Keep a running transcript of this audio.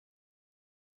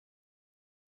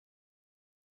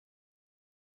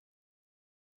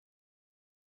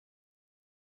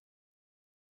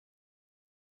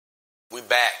We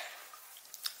back.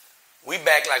 We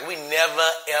back like we never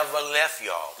ever left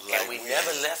y'all. Like and we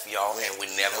never left y'all and we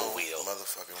never will.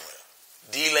 Motherfucking will.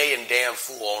 D-Lay and Damn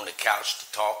Fool on the couch to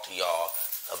talk to y'all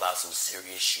about some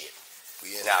serious shit.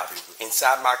 Now,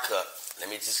 inside my cup, let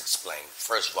me just explain.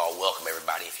 First of all, welcome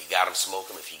everybody. If you got them, smoke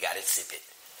them. If you got it, sip it.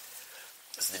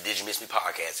 This is the Did You Miss Me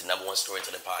podcast, the number one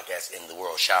storytelling podcast in the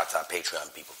world. Shout out to our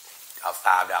Patreon people. Our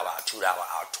 $5, our $2,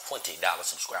 our $20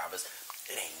 subscribers.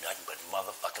 It ain't nothing but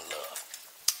motherfucking love.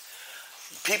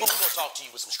 People, we're going to talk to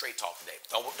you with some straight talk today.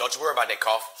 Don't you worry about that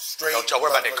cough. Don't y'all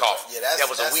worry about that cough. Yeah, that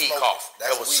was a weed cough.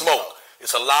 That was smoke.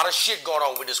 There's a lot of shit going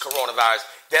on with this coronavirus.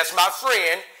 That's my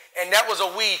friend, and that was a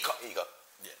weed cough. Here you go.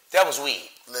 Yeah. That was weed.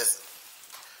 Listen.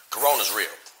 Corona's real.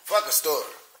 Fuck a story.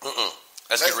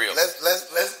 Let's get real.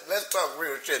 Let's talk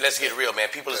real shit. Let's get real, man.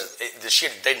 People, the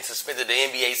shit, they suspended the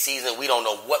NBA season. We don't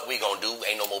know what we gonna do.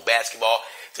 Ain't no more basketball.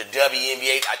 The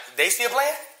WNBA, they still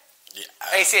playing? Yeah.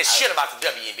 I ain't said shit about the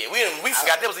WNBA. We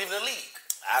forgot there was even a league.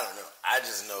 I don't know. I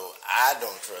just know I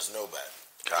don't trust nobody.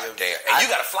 God damn. And you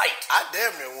got a flight. I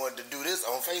damn near wanted to do this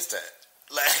on FaceTime.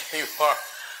 Like, you are.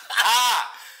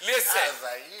 Listen. I was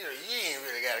like, you ain't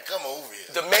really got to come over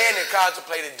here. The man that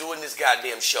contemplated doing this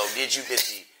goddamn show, did you get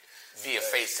via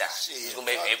FaceTime? Shit,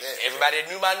 everybody that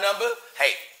knew my number,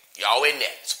 hey, y'all in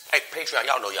there. Hey, Patreon,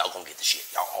 y'all know y'all gonna get the shit.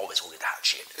 Y'all always gonna get the hot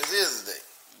shit. Because here's the thing.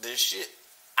 This shit,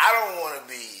 I don't want to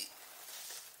be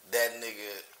that nigga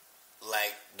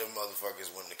like the motherfuckers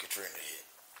when the Katrina hit.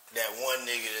 That one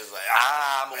nigga that's like,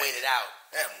 I'm gonna wait it out.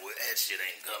 That shit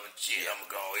ain't coming. Shit, I'm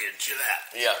gonna go ahead and chill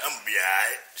out. Yeah. I'm gonna be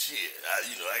alright. Shit, I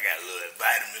got a little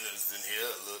vitamins in here,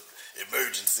 a little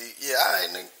emergency. Yeah,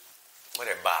 alright, nigga. What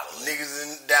that bottle?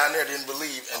 Niggas down there didn't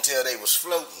believe until they was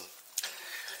floating.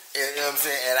 You know what I'm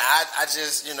saying? And I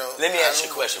just, Let me ask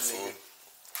you a question, fool.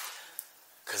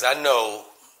 Because I know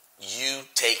you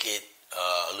take it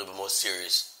a little bit more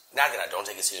serious. Not that I don't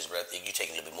take it serious, but I think you take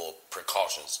a little bit more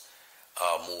precautions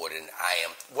more than I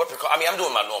am. I'm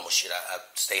doing my normal shit. I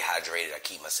stay hydrated. I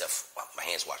keep my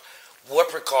hands washed. What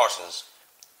precautions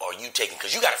are you taking?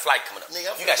 Because you got a flight coming up.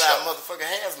 Nigga, I'm finna buy a motherfucking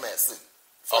hazmat suit.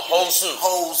 A whole suit?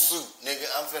 Whole suit, nigga.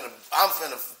 I'm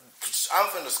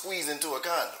finna squeeze into a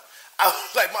condom.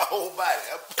 Like my whole body.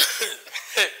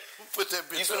 Put that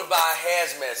bitch. You finna buy a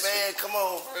hazmat suit? Man, come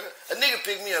on, bro. A nigga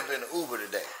picked me up in the Uber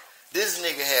today. This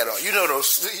nigga had on, those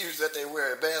sleeves that they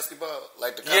wear at basketball,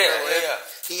 like the yeah.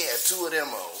 He had two of them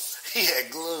on. He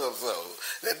had gloves on.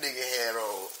 That nigga had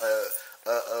on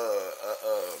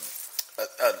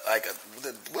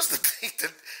what's the thing?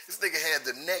 This nigga had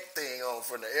the neck thing on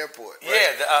from the airport.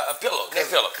 Right? Yeah, a pillow, neck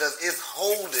pillow. Because it's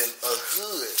holding a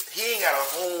hood. He ain't got a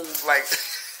whole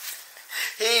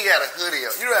he ain't got a hoodie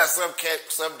on. You know how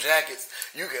some jackets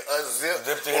you can unzip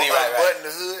or unbutton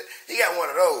the hood. He got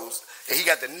one of those. And he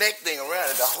got the neck thing around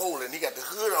it to hold it. And he got the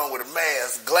hood on with a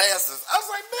mask, glasses. I was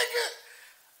like, nigga,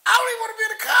 I don't even want to be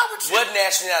in the car with you. What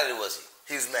nationality was he?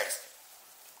 He was Mexican.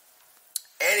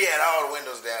 And he had all the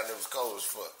windows down. It was cold as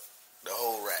fuck. The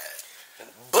whole ride.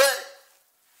 But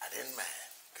I didn't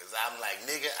mind. Because I'm like,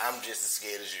 nigga, I'm just as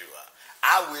scared as you are.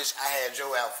 I wish I had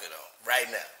your outfit on right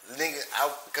now. Nigga,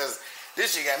 because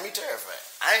this shit got me terrified.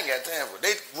 I ain't got time for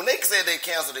it. When they said they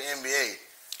canceled the NBA,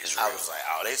 I was like,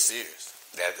 oh, they serious.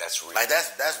 That's real. Like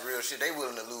that's real shit. They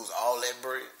willing to lose all that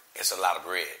bread. It's a lot of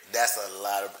bread. That's a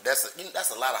lot of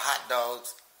hot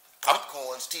dogs,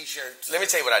 popcorns, t-shirts. Let me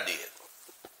tell you what I did.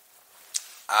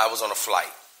 I was on a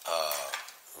flight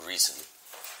recently,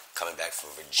 coming back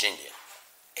from Virginia,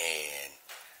 and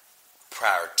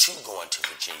prior to going to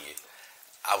Virginia,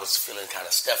 I was feeling kind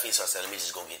of stuffy, so I said, let me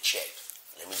just go get checked.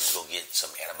 Let me just go get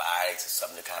some antibiotics or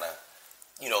something to kind of,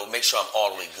 make sure I'm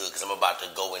all the way good, because I'm about to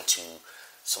go into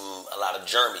a lot of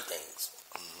germy things.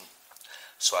 Mm-hmm.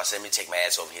 So I said, let me take my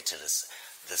ass over here to the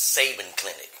Sabin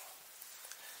Clinic.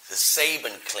 The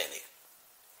Sabin Clinic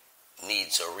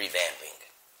needs a revamping.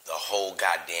 The whole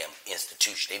goddamn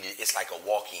institution. It's like a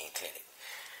walk-in clinic.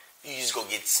 You just go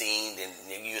get seen,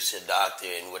 and you see a doctor,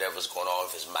 and whatever's going on,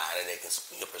 if it's minor, they can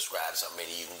prescribe something.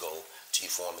 Maybe you can go to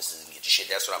your pharmacist and get your shit.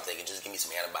 That's what I'm thinking. Just give me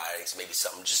some antibiotics, maybe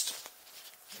something just to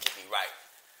get me right.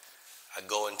 I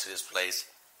go into this place,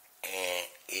 and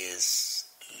is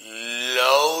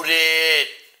loaded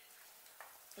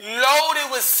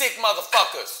with sick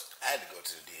motherfuckers. I had to go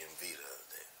to the DMV the other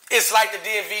day. It's like the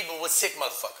DMV, but with sick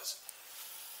motherfuckers.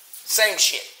 Same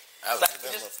shit.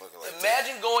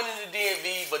 Imagine going into the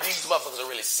DMV, but these motherfuckers are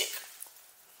really sick.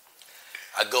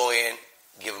 I go in,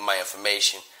 give them my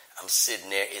information. I'm sitting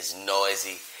there. It's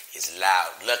noisy. It's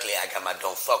loud. Luckily, I got my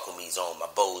Don't Fuck With Me's on, my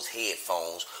Bose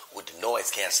headphones with the noise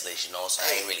cancellation on, so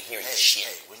I ain't really hearing shit.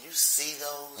 Hey, when you see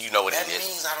those, you know what that it is.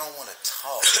 means I don't want to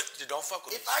talk. You don't fuck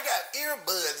with me. If I got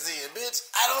earbuds in, bitch,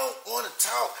 I don't want to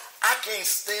talk. I can't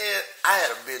stand. I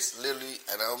had a bitch literally,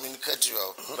 and I don't mean to cut you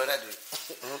off, but I do.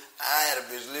 I had a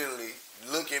bitch literally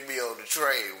look at me on the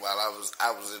train while I was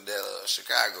in that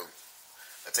Chicago.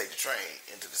 I take the train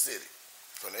into the city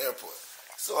from the airport.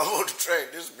 So I'm on the train.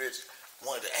 This bitch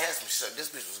wanted to ask me. She said,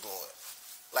 this bitch was going,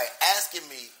 like, asking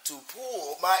me to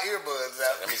pull my earbuds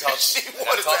out. Let me talk to you. She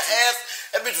wanted to ask.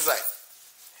 That bitch was like,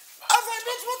 I was like,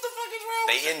 bitch, what the fuck is wrong?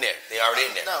 They in there. They already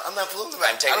in there. No, I'm not pulling them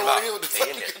out. I'm taking them out. I don't want to hear what the fuck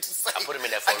you got to say. I put them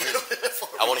in there for a reason.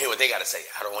 I want to hear what they got to say.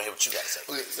 I don't want to hear what you got to say.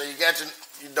 Okay, so you got your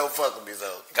Don't Fuck With Me's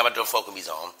on. Got my Don't Fuck With Me's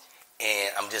on.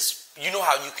 And I'm just, you know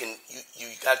how you can,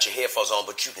 you got your headphones on,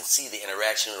 but you can see the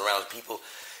interaction around people.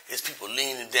 There's people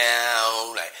leaning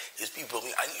down, like, there's people,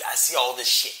 I see all this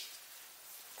shit.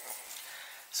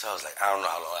 So I was like, I don't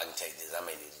know how long I can take this. I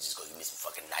may need to just go give me some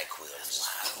fucking NyQuil and just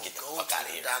get the fuck out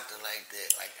of here. Doctor like that.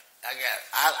 Like,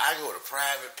 I go to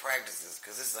private practices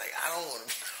because it's like, I don't want to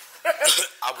be.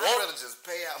 I'd rather just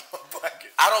pay out my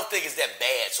pocket. I don't think it's that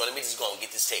bad, so let me just go and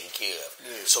get this taken care of.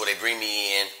 Yeah. So they bring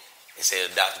me in and say,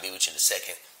 the doctor be with you in a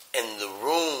second. And the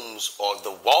rooms or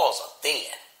the walls are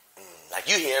thin. Like,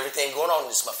 you hear everything going on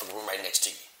in this motherfucking room right next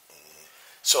to you.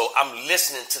 So I'm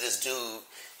listening to this dude.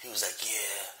 He was like,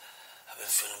 yeah, I've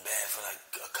been feeling bad for like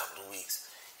a couple of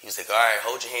weeks. He was like, all right,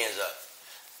 hold your hands up.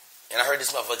 And I heard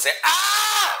this motherfucker say,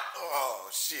 ah! Oh,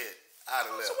 shit.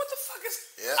 I'd have left. So what the fuck is...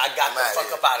 Yeah, I got the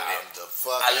fuck up out of there.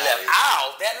 I left. Ow,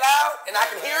 that loud? And I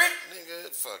can hear it?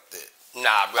 Nigga, fuck that.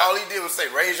 Nah, bro. All he did was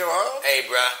say, raise your arm? Hey,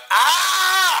 bro.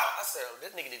 Ow! I said, oh,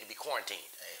 this nigga need to be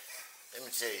quarantined. Let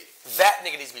me tell you. That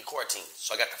nigga needs to be quarantined.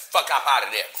 So I got the fuck up out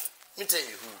of there. Let me tell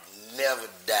you who never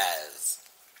dies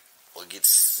or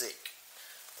gets sick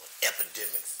when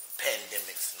epidemics,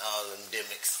 pandemics, and all them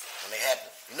demics, when they happen.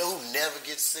 You know who never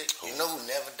gets sick? Who? You know who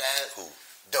never dies? Who?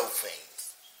 Dope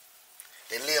fiends.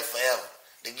 They live forever.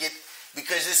 They get,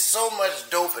 because there's so much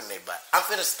dope in their body. I'm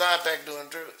finna start back doing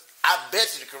drugs. I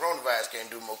bet you the coronavirus can't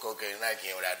do more cocaine than I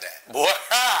can without that. Boy,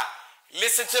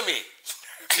 listen to me.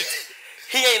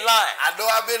 He ain't lying. I know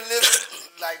I've been living,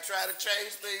 like, trying to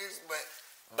change things, but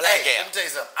Black let me tell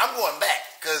you something. I'm going back,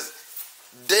 because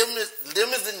them is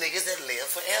the niggas that live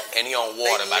forever. And he on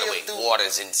water, by the way.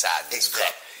 Water's inside this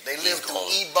cup. They live through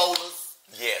Ebolas.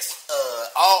 Yes.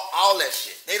 All that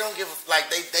shit. They don't give a, like,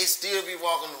 they still be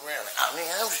walking around like, I mean,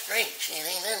 I'm straight. Shit,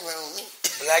 ain't nothing wrong with me.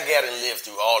 Black guy done lived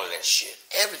through all of that shit.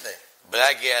 Everything.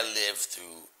 Black guy lived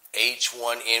through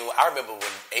H1N1. I remember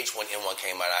when H1N1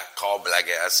 came out, I called Black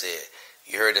guy. I said,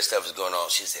 you heard that stuff was going on.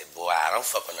 She said, boy, I don't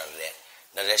fuck with none of that.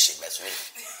 None of that shit mess with me.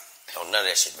 None of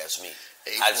that shit mess with me.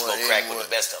 I smoke crack with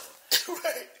the best of them.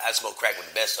 Right. I smoke crack with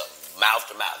the best of them. Mouth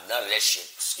to mouth. None of that shit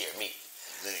scared me.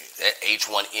 That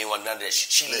H1N1, none of that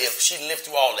shit. She lived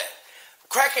through all that.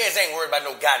 Crackheads ain't worried about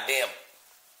no goddamn.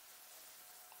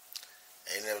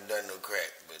 Ain't never done no crack,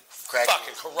 but crack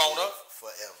fucking corona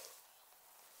forever.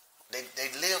 They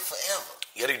live forever.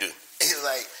 Yeah, they do. It's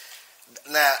like,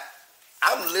 now,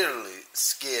 I'm literally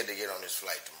scared to get on this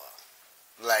flight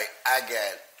tomorrow. Like,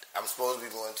 I'm supposed to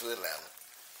be going to Atlanta.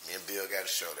 Me and Bill got a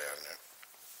show down there.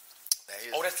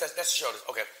 Now, that's the show.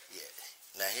 Okay.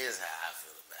 Yeah. Now, here's how I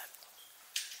feel about it.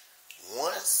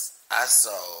 Once I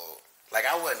saw, like,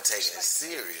 I wasn't taking it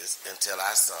serious until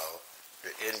I saw the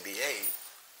NBA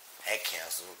had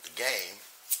canceled the game.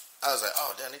 I was like,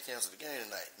 oh, damn, they canceled the game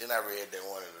tonight. Then I read that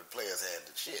one of the players had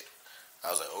the shit. I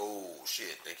was like, oh,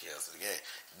 shit, they canceled the game.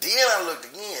 Then I looked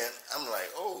again. I'm like,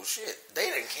 oh, shit,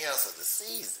 they didn't cancel the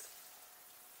season.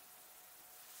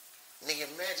 Nigga,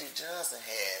 Magic Johnson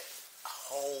had a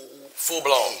whole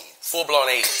full-blown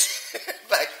AIDS.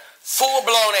 Like,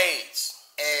 full-blown AIDS.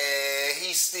 And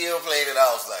he still played it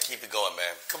off like, keep it going,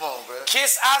 man. Come on, bro.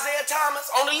 Kiss Isaiah Thomas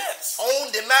on the lips. On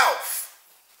the mouth.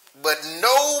 But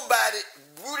nobody,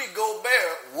 Rudy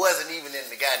Gobert wasn't even in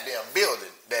the goddamn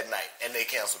building that night, and they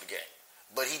canceled the game.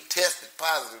 But he tested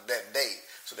positive that day,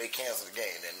 so they canceled the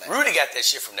game that night. Rudy got that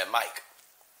shit from that mic.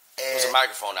 There was a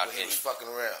microphone out there. He was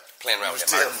fucking around. Playing around with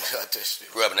that microphone. That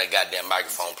shit. Rubbing that goddamn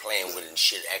microphone, playing with it and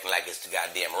shit, acting like it's the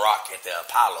goddamn rock at the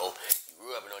Apollo.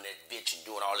 Rubbing on that bitch and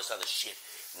doing all this other shit.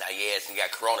 Now your ass and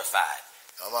got coronafied.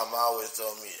 My mom always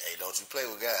told me, hey, don't you play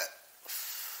with God.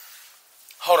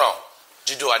 Hold on.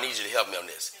 Jado, I need you to help me on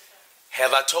this.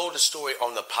 Have I told the story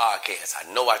on the podcast?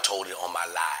 I know I told it on my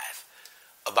live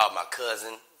about my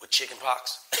cousin with chicken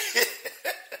pox. You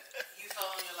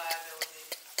told on your live that was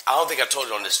it. I don't think I told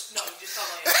it on this. No, you just told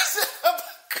on your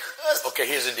live. Okay,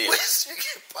 here's the deal.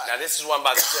 Now this is what I'm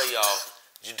about to tell y'all.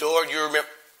 Jador, you remember?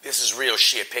 This is real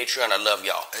shit. Patreon, I love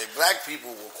y'all. Hey, black people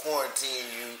will quarantine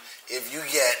you if you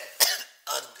get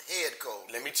a head cold.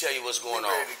 Let me tell you what's going They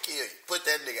on. ready to kill you. Put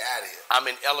that nigga out of here. I'm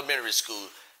in elementary school.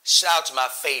 Shout out to my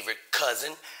favorite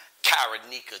cousin,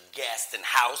 Karanika Gaston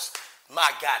House. My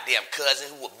goddamn cousin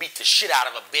who would beat the shit out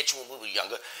of a bitch when we were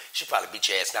younger. She probably beat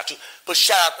your ass now too. But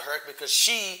shout out to her because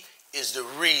she is the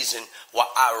reason why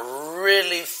I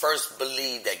really first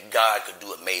believed that God could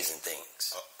do amazing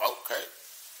things. Okay.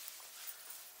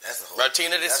 That's a whole,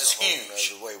 Martina, this is huge. That's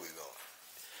the way we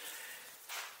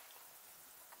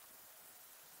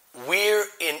going. We're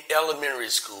in elementary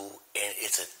school and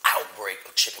it's an outbreak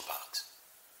of chickenpox.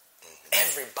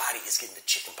 Everybody is getting the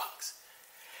chickenpox.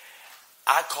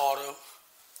 I called him,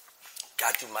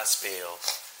 got through my spell.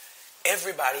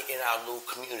 Everybody in our little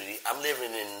community, I'm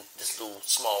living in this little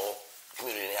small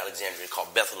community in Alexandria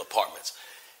called Bethel Apartments.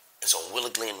 It's on Willow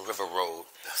Glen River Road.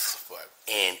 That's fun.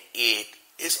 And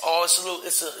it's a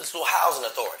little housing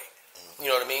authority. You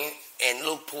know what I mean? And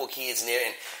little poor kids in there,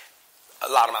 and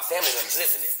a lot of my family members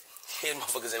live in there. Here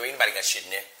motherfuckers, anybody got shit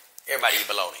in there. Everybody eat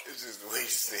bologna. It's just the way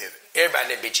you said it.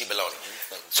 Everybody in that bitch eat bologna.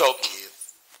 So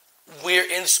we're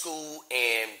in school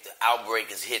and the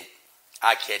outbreak is hitting.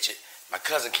 I catch it. My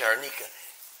cousin Karanika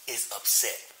is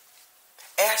upset.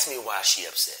 Ask me why she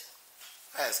upset.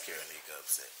 Why is Karanika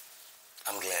upset?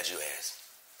 I'm glad you asked.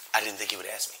 I didn't think you would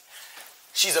ask me.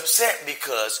 She's upset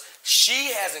because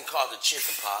she hasn't caught the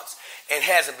chickenpox and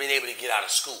hasn't been able to get out of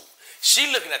school.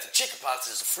 She looking at the chickenpox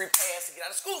as a free pass to get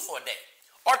out of school for a day.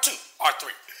 Or 2, or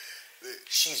 3.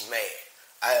 She's mad.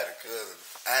 I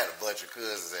had a bunch of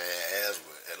cousins that had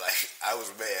asthma, and I was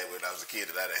mad when I was a kid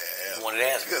that I didn't have asthma. You wanted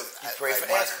asthma? You prayed for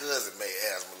my asthma? cousin made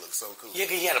asthma look so cool. Yeah,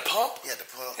 because he had a pump? He had the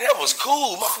pump. That was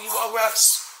cool. Motherfucker, you walk around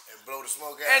and blow the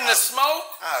smoke out. and the smoke.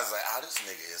 I was like, oh, this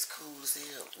nigga is cool as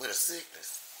hell with a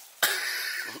sickness.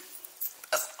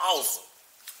 That's awesome.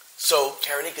 So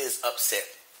Karanika is upset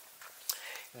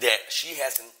that she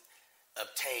hasn't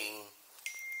obtained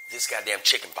this goddamn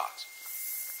chickenpox.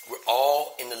 We're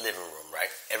all in the living room, right?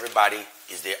 Everybody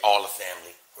is there, all the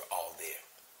family. We're all there.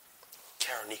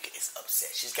 Karanika is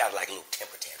upset. She's got like a little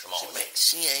temper tantrum on me.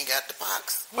 She ain't got the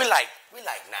pox. We're like 9 or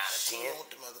 10. She want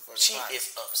the motherfucking She pox.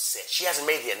 is upset. She hasn't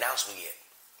made the announcement yet.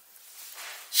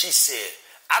 She said,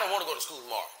 I don't want to go to school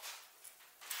tomorrow.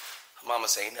 Her mama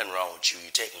saying, nothing wrong with you.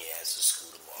 You're taking your ass to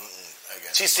school tomorrow.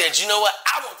 She said, you know what?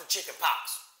 I want the chicken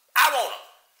pox. I want them.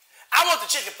 I want the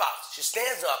chicken pox. She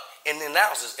stands up and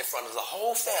announces in front of the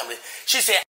whole family. She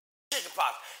said, chicken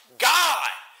pox.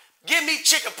 God, give me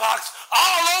chicken pox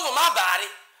all over my body.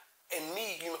 And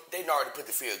me, you know, they already put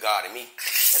the fear of God in me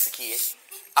as a kid.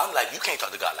 I'm like, you can't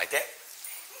talk to God like that.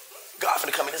 God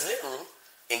finna come in this living room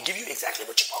and give you exactly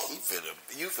what you want.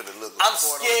 You finna look I'm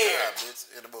like scared.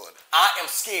 bitch, in the morning. I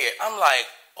am scared. I'm like,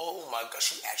 oh my God,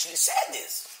 she actually said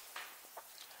this.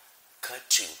 Cut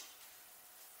to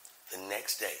the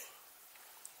next day.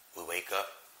 We wake up.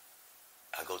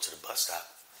 I go to the bus stop.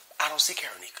 I don't see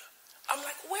Karanika. I'm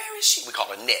like, where is she? We call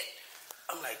her Net.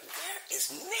 I'm like, where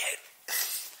is Net?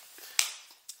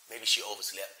 Maybe she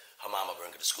overslept. Her mama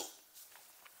bring her to school.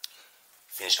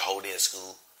 Finished the whole day of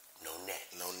school. No Net.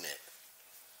 No net.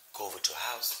 Go over to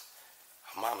her house.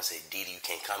 Her mama said, Didi, you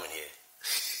can't come in here.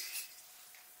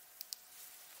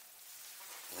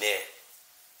 Ned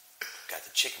got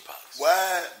the chicken pox.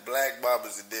 Why black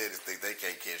mamas and daddies think they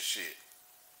can't catch shit?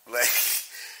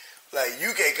 Like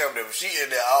you can't come to them. She in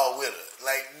there all with her.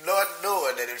 Like not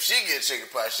knowing that if she get chicken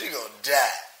pox, she gonna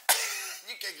die.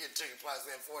 You can't get chicken pox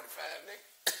in 45,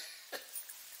 nigga.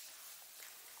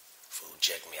 Fool,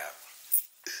 check me out.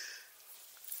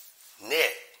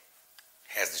 Ned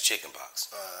has the chicken pox.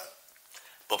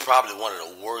 But probably one of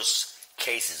the worst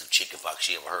cases of chicken pox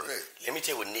she ever heard. Really? Let me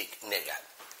tell you what Ned got.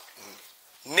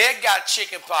 Ned got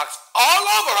chicken pox all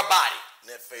over her body.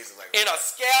 That face is like in her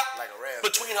scalp, like a raspberry.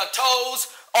 between her toes,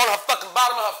 on her fucking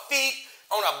bottom of her feet,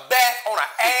 on her back, on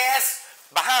her ass,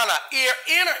 behind her ear,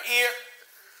 in her ear,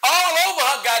 all over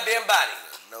her goddamn body.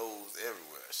 Nose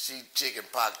everywhere. She chicken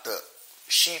pocked up.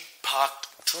 She pocked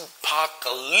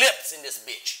Tupacalypse in this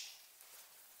bitch.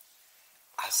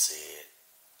 I said,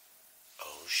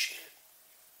 oh shit.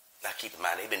 Now keep in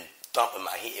mind, they've been thumping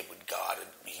my head with God, and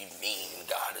he mean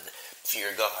God, and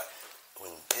fear God.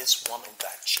 When this woman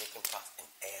got chicken pox and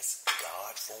asked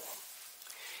God for him.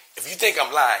 If you think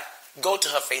I'm lying, go to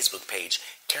her Facebook page,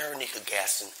 Karanika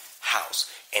Gaston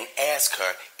House, and ask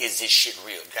her, is this shit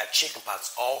real? Got chicken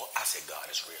pox all, I said, God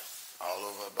is real. All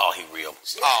over her body. Oh, he real.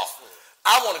 Oh,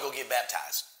 I want to go get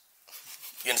baptized.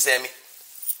 You understand me?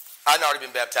 I've already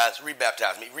been baptized.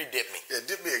 Rebaptize me. Redip me. Yeah,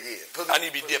 dip me again. I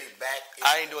need to be dipped.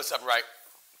 I ain't doing something right.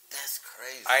 That's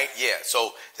crazy.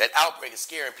 So that outbreak is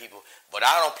scaring people, but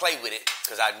I don't play with it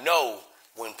because I know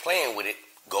when playing with it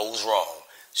goes wrong.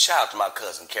 Shout out to my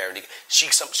cousin Karen. She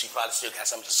probably still got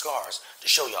some of the scars to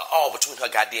show y'all all between her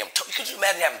goddamn toes. Could you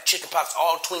imagine having chicken pox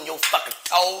all between your fucking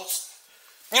toes?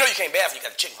 You know you can't bath if you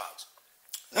got the chicken pox.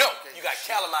 No, you got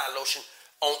calamine lotion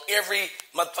on every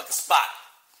motherfucking spot.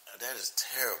 That is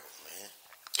terrible, man.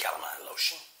 Calamine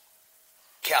lotion.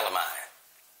 Calamine.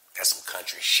 That's some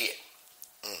country shit.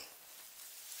 Yeah.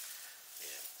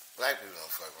 Black people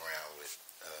don't fuck around with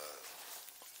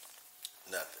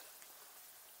nothing.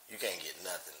 You can't get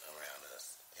nothing around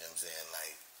us. You know what I'm saying?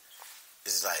 Like,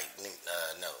 it's like,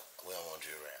 no, we don't want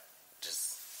you around.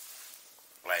 Just,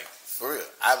 like, for real.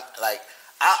 I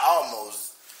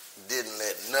almost didn't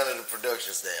let none of the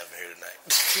production staff in here tonight.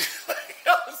 Like,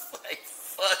 I was like,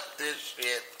 fuck this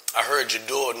shit. I heard your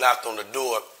door knocked on the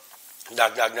door.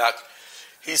 Knock, knock, knock.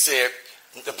 He said,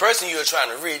 the person you're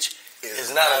trying to reach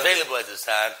is not available at this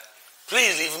time.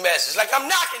 Please leave a message. Like, I'm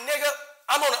knocking, nigga.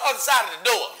 I'm on the other side of the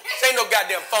door. This ain't no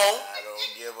goddamn phone. I don't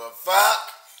give a fuck.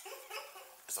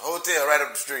 It's a hotel right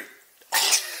up the street.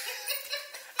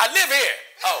 I live here.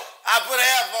 Oh. I put a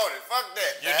half on it. Fuck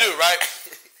that. You do, right?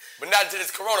 But not until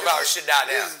this coronavirus shit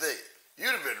died down. Here's the thing.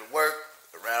 You'd have been to work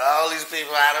around all these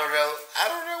people. I don't know.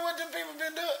 I don't know what them people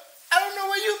been doing. I don't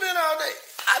know where you been all day.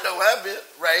 I know where I've been.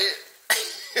 Right here.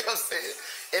 You know what I'm saying?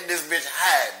 And this bitch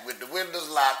hide with the windows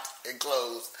locked and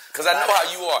closed. Because I know how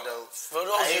you are. For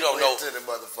those of you who don't know. To the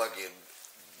motherfucking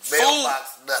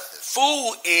mailbox, nothing.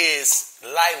 Food is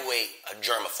lightweight a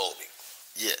germophobic.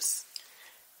 Yes.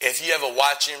 If you ever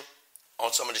watch him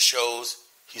on some of the shows,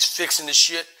 he's fixing the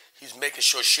shit. He's making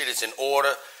sure shit is in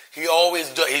order. He always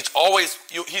does.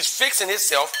 He's fixing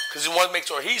himself because he wants to make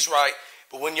sure he's right.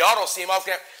 But when y'all don't see him off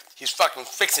camera, he's fucking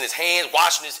fixing his hands,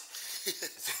 washing his...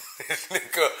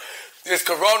 This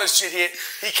corona shit hit.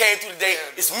 He came through the day.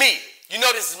 It's me. You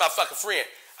know this is my fucking friend.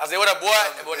 I said, what up, boy?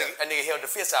 That nigga held the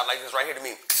fist out like this right here to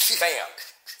me. Bam.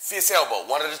 Fist elbow.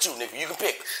 One of the two, nigga. You can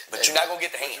pick. But you're not going to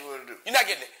get the hand. You're not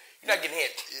getting it. You're not getting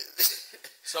hit.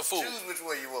 So, food. Choose which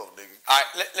way you want, nigga. All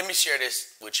right, let me share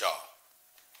this with y'all.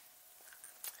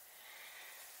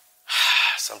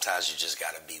 Sometimes you just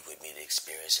got to be with me to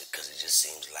experience it because it just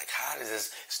seems like, how does this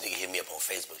nigga hit me up on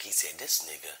Facebook? He said, this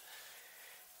nigga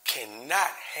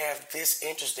cannot have this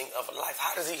interesting of a life.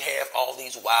 How does he have all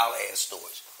these wild ass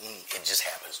stories? It just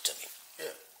happens to me.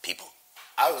 Yeah. People.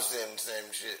 I was saying the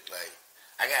same shit. Like,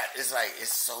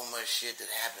 it's so much shit that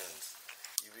happens.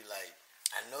 You be like,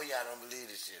 I know y'all don't believe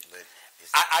this shit, but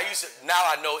now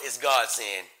I know it's God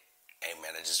saying, hey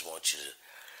man, I just want you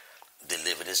to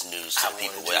deliver this news to the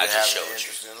people. I just showed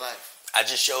you. I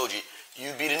just showed you.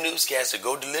 You be the newscaster.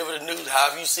 Go deliver the news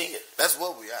however you see it. That's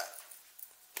what we are.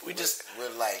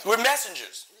 We're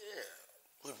messengers.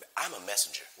 Yeah. I'm a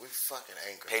messenger. We're fucking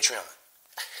anchor. Patreon.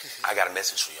 I got a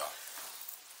message for y'all.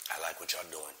 I like what y'all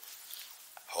doing.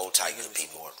 Hold tight, good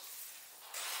people.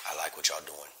 I like what y'all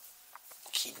doing.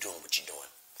 Keep doing what you're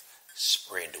doing.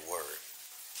 Spread the word.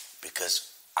 Because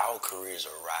our careers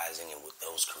are rising, and with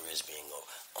those careers being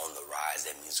on the rise,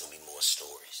 that means there's going to be more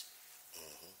stories.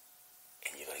 Mm-hmm.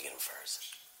 And you're going to get them first.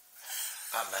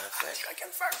 Matter of fact, I get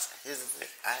them first. Here's the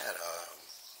thing. I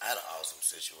had an awesome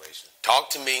situation. Talk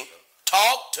to me.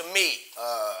 Talk to me.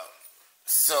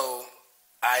 So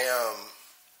I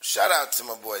shout out to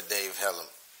my boy Dave Hellum,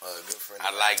 a good friend.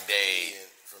 I like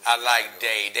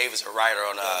Dave. Dave is a writer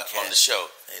on the show.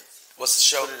 What's the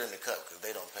show? Put it in the cup because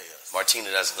they don't pay us.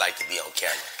 Martina doesn't like to be on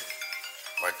camera.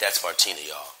 That's Martina,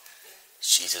 y'all.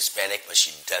 She's Hispanic, but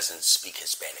she doesn't speak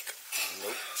Hispanic.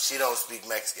 Nope. She don't speak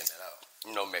Mexican at all.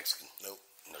 No Mexican. Nope.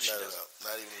 No, she doesn't.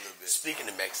 Not even a little bit. Speaking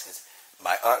of Mexicans,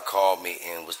 my aunt called me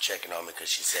and was checking on me because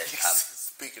she said...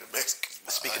 Speaking of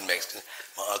Mexicans.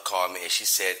 My aunt called me and she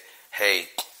said, hey,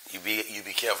 you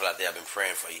be careful out there. I've been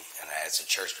praying for you. And I asked the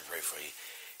church to pray for you.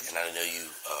 And I know you,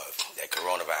 that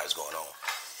coronavirus going on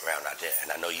around out there.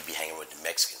 And I know you be hanging with the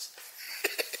Mexicans.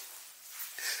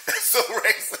 That's so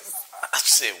racist. I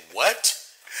said, what?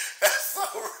 That's so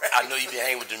racist. I know you be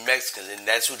hanging with the Mexicans, and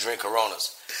that's who drink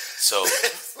Coronas. So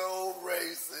that's so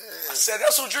racist. I said,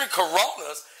 that's who drink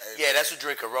Coronas? Hey, yeah, that's who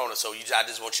drink Coronas. So I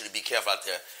just want you to be careful out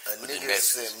there with the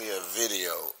Mexicans. Sent me a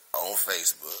video on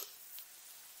Facebook.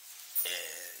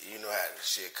 And you know how the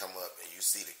shit come up and you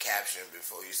see the caption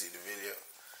before you see the video?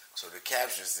 So the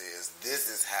caption says, this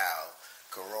is how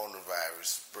coronavirus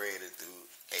spread it through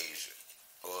Asia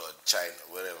or China,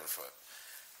 whatever the fuck.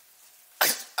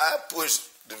 I pushed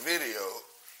the video,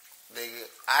 nigga.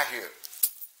 I hear.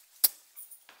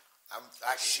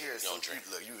 I can hear some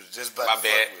people. Look, you was just about to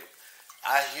fuck with.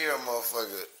 I hear a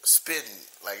motherfucker spitting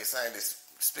like it's like this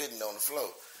spitting on the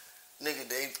floor. Nigga,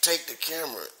 they take the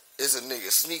camera. It's a nigga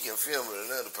sneaking filming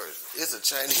another person. It's a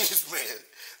Chinese man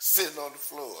sitting on the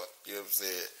floor. You know what I'm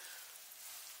saying?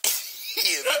 He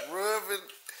is rubbing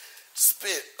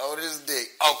spit on his dick.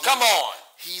 Oh, come on.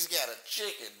 He's got a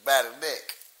chicken by the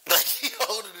neck. Like, he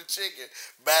holding the chicken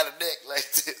by the neck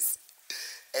like this.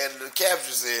 And the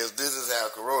caption says, this is how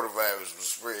coronavirus was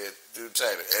spread through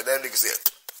China. And that nigga said,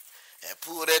 and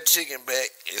pull that chicken back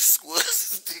and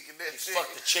squish his dick in that chicken.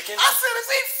 Fuck the chicken? I said, is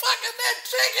he fucking that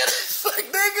chicken? It's like,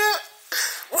 nigga,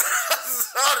 when I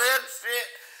saw that shit,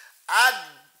 I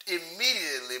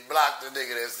immediately blocked the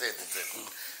nigga that sent it to me.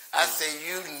 I say,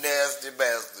 you nasty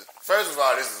bastard. First of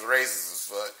all, this is racist as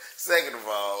fuck. Second of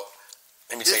all,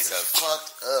 let me tell you this is something.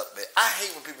 fucked up, man. I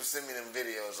hate when people send me them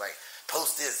videos like,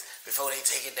 post this before they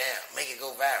take it down. Make it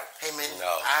go viral. Hey, man, No.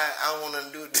 I don't want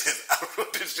to do this. I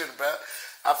wrote this shit about.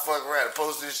 I fuck around and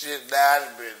post this shit. Now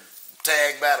I've been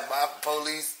tagged by the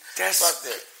police. Fuck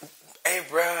that. Hey,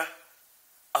 bruh.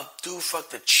 A dude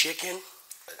fucked a chicken?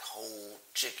 A whole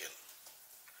chicken.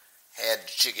 Had the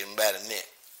chicken by the neck.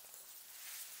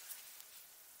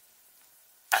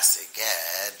 I said,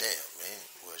 God damn, man.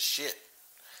 Well, shit.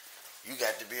 You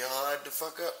got to be hard to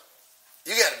fuck up.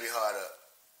 You got to be hard up.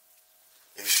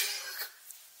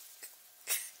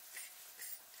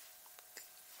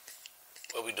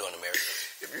 What we doing, America?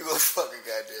 If you gonna fuck a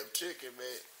goddamn chicken,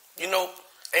 man. You know,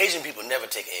 Asian people never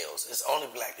take L's. It's only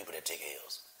black people that take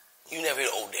L's. You never hear,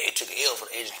 oh, they took an L for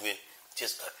the Asian community.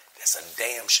 That's a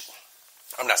damn shit.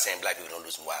 I'm not saying black people don't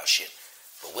do some wild shit,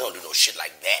 but we don't do no shit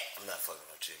like that. I'm not fucking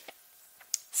no chicken.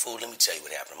 Fool, let me tell you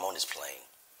what happened. I'm on this plane.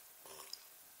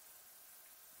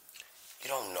 You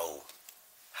don't know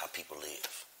how people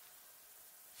live.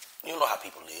 You don't know how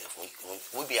people live. When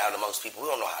we be out amongst people, we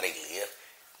don't know how they live.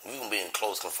 We can be in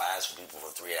close confines with people for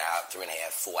 3 hours, 3.5,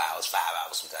 4 hours, 5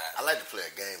 hours sometimes. I like to play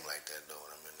a game like that though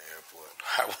when I'm in the airport.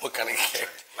 What kind of game?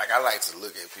 Like I like to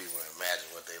look at people and imagine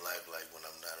what they life like when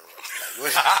I'm not around.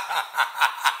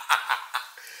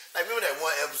 Like remember that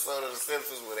one episode of The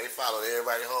Simpsons where they followed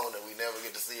everybody home and we never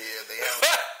get to see it at their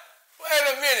house? Wait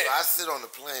a minute. So I sit on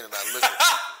the plane and I look at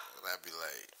people and I be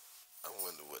like, I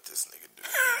wonder what this nigga do.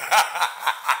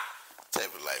 Type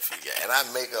of life he got. And I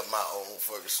make up my own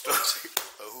fucking story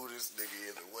of who this nigga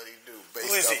is and what he do.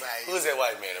 Who is he? Who's that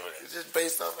white man over there? It's just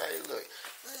based off how he look.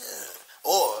 Yeah.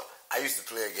 Or I used to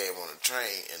play a game on a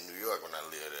train in New York when I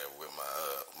lived there with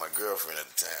my girlfriend at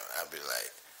the time. I'd be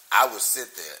like, I would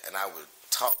sit there and I would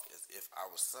talk as if I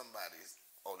was somebody's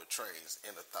on the train's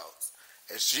inner thoughts.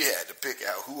 And she had to pick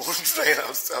out who on the train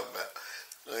I was talking about.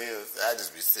 So I'd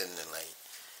just be sitting there like,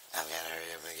 I've got to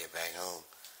hurry up and get back home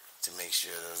to make sure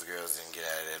those girls didn't get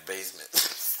out of that basement.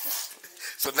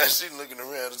 So now she's looking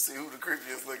around to see who the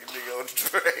creepiest looking nigga on the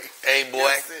train. Hey, boy. You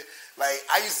know, like,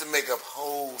 I used to make up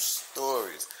whole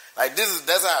stories. Like, that's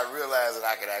how I realized that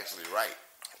I could actually write.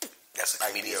 That's a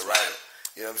Like, be comedian's a writer.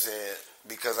 You know what I'm saying?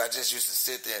 Because I just used to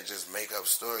sit there and just make up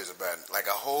stories about, like,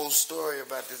 a whole story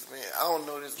about this man. I don't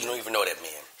know this man. You don't even know that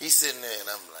man. He's sitting there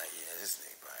and I'm like, yeah, this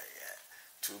nigga probably got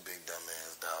 2 big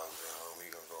dumbass dogs at home.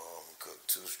 He gonna go home and cook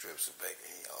 2 strips of bacon.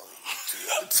 He only eat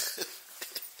 2.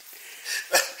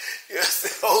 You know,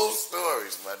 whole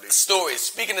stories, my nigga. Stories.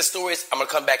 Speaking of stories, I'm gonna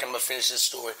come back and I'm gonna finish this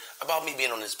story about me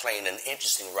being on this plane, an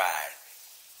interesting ride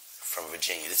from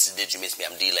Virginia. This is Did You Miss Me?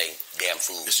 I'm D-Lay, Damn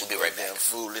Fool. We'll be right back. Damn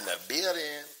fool in the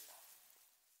building.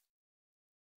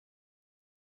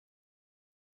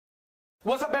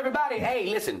 What's up, everybody? Hey,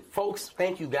 listen, folks,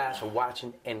 thank you guys for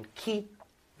watching and keep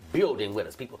building with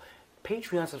us. People,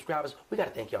 Patreon subscribers, we got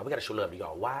to thank y'all. We got to show love to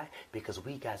y'all. Why? Because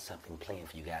we got something planned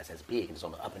for you guys that's big and it's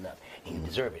on the up and up, and you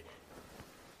deserve it.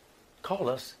 Call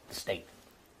us the state.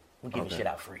 We'll give you shit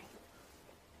out free.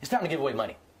 It's time to give away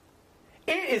money.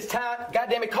 It is time.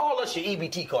 Goddamn it, call us your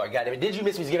EBT card. Goddamn it. Did You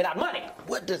Miss Me's giving out money?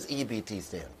 What does EBT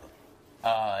stand for?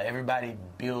 Everybody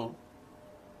build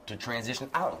to transition.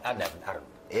 I don't.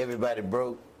 Everybody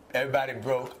broke. Everybody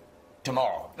broke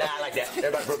tomorrow. Nah, I like that.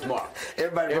 Everybody broke tomorrow.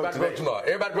 Everybody broke today. tomorrow.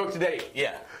 Everybody broke today.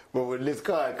 Yeah. But when this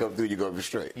card comes through, you're going to be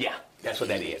straight. Yeah, that's what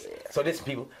that is. So listen,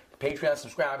 people, Patreon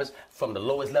subscribers from the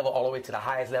lowest level all the way to the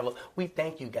highest level, we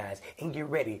thank you guys and get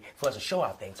ready for us to show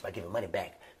our thanks by giving money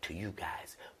back to you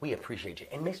guys. We appreciate you.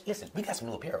 And listen, we got some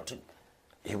new apparel too.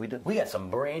 Yeah, we do. We got some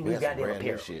brand new goddamn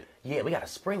apparel. Shit. Yeah, we got a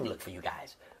spring look for you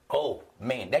guys. Oh,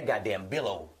 man, that goddamn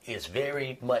Billo is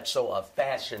very much so a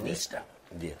fashionista.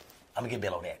 Yeah. I'm going to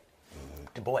get Billo that. Mm-hmm.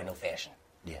 The boy no fashion.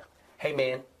 Yeah. Hey,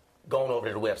 man, go on over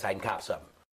to the website and cop something.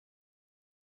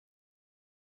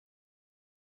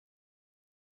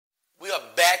 We are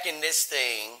back in this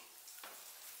thing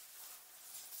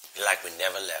like we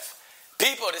never left.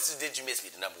 People, this is Did You Miss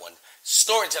Me, the number one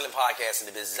storytelling podcast in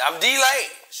the business. I'm D-Lane.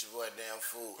 It's your boy Damn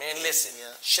Fool. Man, listen. Yeah.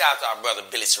 Shout out to our brother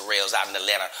Billy Sorrells out in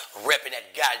Atlanta, repping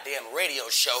that goddamn radio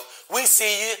show. We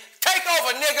see you. Take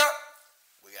over, nigga.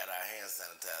 We got our hand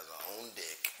sanitizer on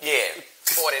deck. Yeah,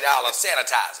 $40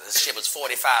 sanitizer. This shit was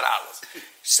 $45.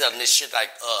 Selling this shit like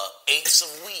eighths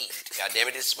of weed. God damn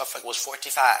it, this motherfucker was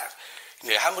 $45.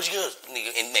 Nigga, how much you get?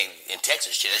 Nigga, in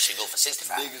Texas, shit, that shit go for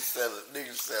 $65.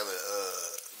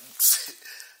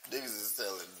 Niggas is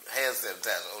selling hand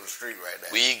sanitizer on the street right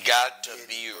now. We got to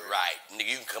be right. Nigga,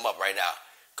 you can come up right now.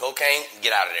 Cocaine,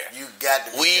 get out of there. You got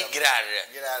to be Weed, careful. get out of there.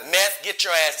 Get out of there. Meth, get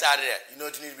your ass out of there. You know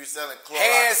what you need to be selling? Clorox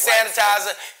Hand wipes.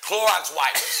 sanitizer, Clorox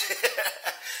wipes.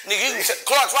 Nigga, you can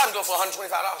Clorox wipes go for $125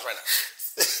 right now.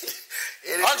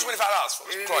 $125 for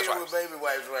Clorox Anything wipes. with baby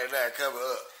wipes right now coming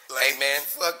up. Hey, man.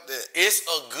 Fuck that. It's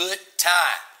a good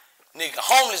time. Nigga,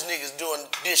 homeless niggas doing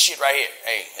this shit right here.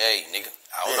 Hey, nigga,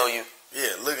 I don't know you.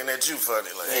 Yeah, looking at you funny.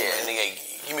 Like, Yeah, hey, man, nigga,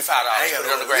 give me $5. I ain't Put got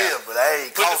it on no the ground. bill, but I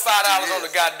ain't Put the $5 on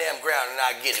the ground. goddamn ground and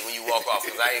I get it when you walk off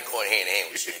because I ain't going hand in hand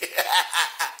with shit.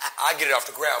 I get it off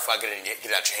the ground before I get it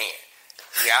out your hand.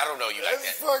 Yeah, I don't know you like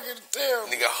That's that. fucking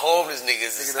terrible. Nigga, homeless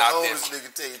niggas is Nigga, the out there. homeless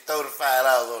nigga tell you throw the $5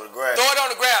 on the ground. Throw it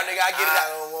on the ground, nigga. I get it I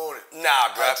out. don't want it.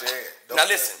 Nah, bro. Out your hand. Don't Now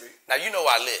touch listen. me. Now you know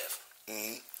where I live.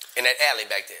 Mm-hmm. In that alley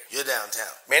back there. You're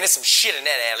downtown. Man, there's some shit in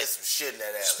that alley. There's some shit in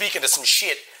that alley. Speaking of some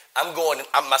shit,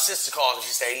 my sister calls and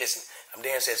she say, hey, listen, I'm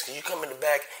downstairs. Can you come in the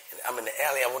back? And I'm in the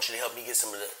alley. I want you to help me get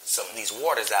some of these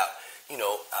waters out. You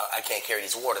know, I can't carry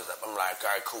these waters up. I'm like,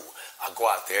 all right, cool. I'll go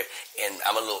out there, and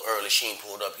I'm a little early. She ain't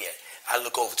pulled up yet. I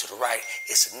look over to the right.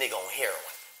 It's a nigga on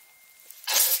heroin.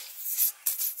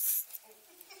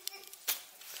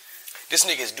 This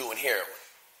nigga is doing heroin.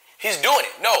 He's doing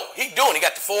it. No, he doing it. He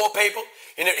got the full paper.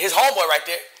 And his homeboy right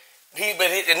there. But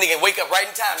the nigga wake up right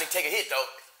in time. They take a hit, though.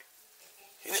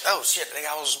 Oh, shit. I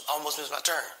almost missed my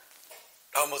turn.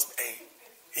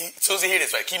 Hey. As soon as he hear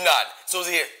this, right, keep nodding. As soon as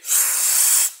he hear,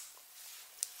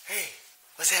 hey,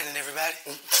 what's happening, everybody?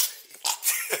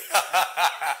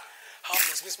 I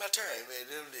almost missed my turn. Hey, man,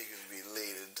 them niggas be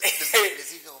leading. Hey. Is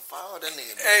he gonna fall? That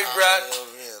nigga be Hey, all bro.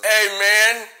 over him. Hey,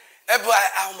 man. That boy,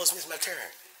 I almost missed my turn.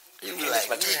 You be I like, missed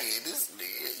my turn. nigga, this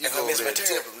nigga. You If I go miss over my there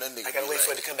turn, tip him, that nigga I gotta be wait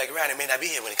for like, it to come back around. It may not be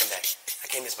here when it come back. I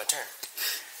can't miss my turn.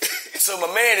 So my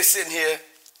man is sitting here.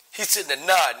 He's sitting there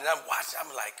nodding, and I'm watching.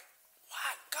 I'm like,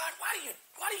 why, God? Why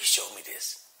do you show me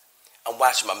this? I'm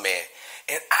watching my man,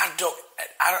 and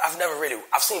I've never really.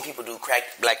 I've seen people do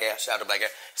crack, black air. Shout out to black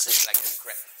air. Seen black air do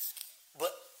crack,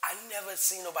 but I never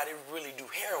seen nobody really do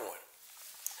heroin.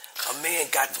 A man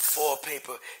got the foil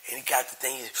paper and he got the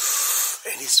thing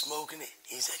and he's smoking it.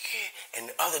 He's like, yeah. And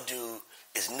the other dude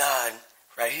is nodding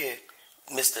right here.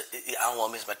 Mr. I don't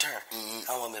want to miss my turn. I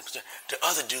don't want to miss my turn. The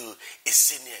other dude is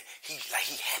sitting there. He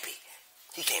happy.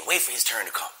 He can't wait for his turn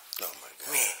to come. oh my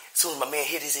God. Man, as soon as my man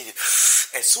hit his head,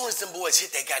 as soon as them boys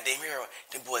hit that goddamn heroin,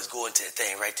 them boys go into that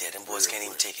thing right there. Them boys can't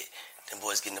even take it. Them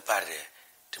boys getting up out of there.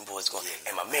 Them boys going.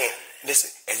 And my man, listen,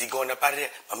 as he going up out of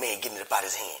there, my man getting it up out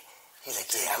his hand. He's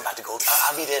like, yeah, I'm about to go.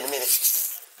 I'll be there in a minute.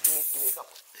 Give me a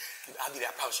couple. I'll be there,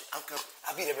 I promise you. I'm coming.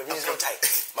 I'll be there, baby. It's so tight.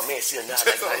 My man still nodding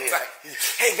like that.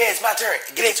 Hey, man, it's my turn.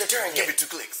 It ain't your turn yet. Give me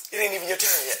 2 clicks. It ain't even your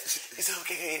turn yet. He said,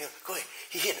 okay, go ahead.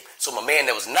 He hit him. So my man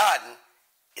that was nodding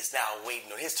is now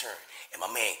waiting on his turn. And my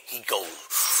man, he goes.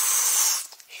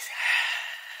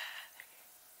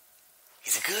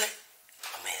 Is it good?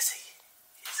 My man said,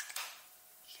 it's good.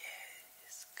 Yeah,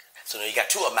 it's good. So now you got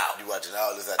 2 of them out. You watching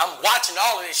all this? I'm watching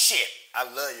all of this shit. I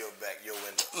love your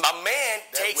window. My man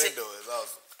That takes window is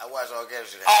awesome. I watch all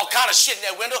kinds of shit. all kind of shit in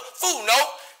that window. Food, no.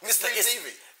 Mr. Free It's, TV.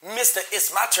 Mr.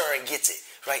 It's my turn gets it.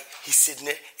 Right? He's sitting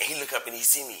there and he look up and he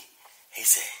see me. He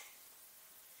said,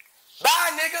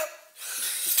 bye, nigga.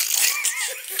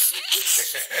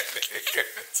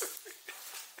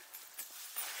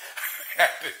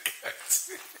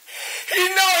 He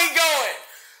know he going.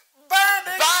 Bye,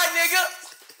 nigga. Bye, nigga.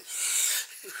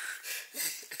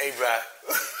 Hey, bro.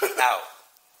 Out.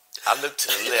 I look to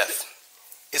the left.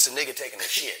 It's a nigga taking a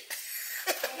shit.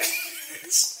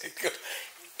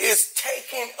 It's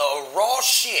taking a raw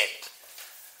shit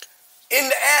in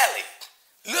the alley.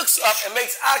 Looks up and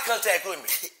makes eye contact with me.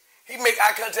 He make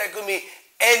eye contact with me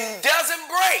and doesn't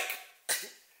break.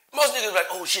 Most niggas like,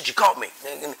 oh shit, you caught me.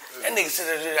 That nigga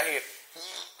sitting there right here.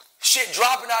 Shit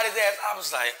dropping out his ass. I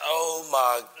was like, oh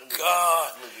my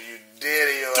God. You dead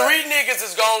in your 3 niggas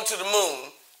is gone to the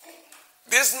moon.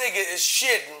 This nigga is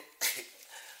shitting.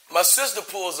 My sister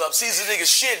pulls up, sees the nigga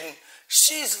shitting.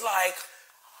 She's like,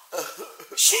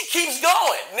 she keeps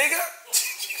going, nigga.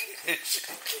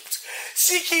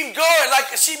 She keeps going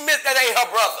like she missed that ain't her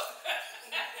brother.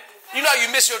 You know,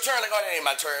 you miss your turn. Like, oh, that ain't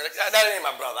my turn. Like, that ain't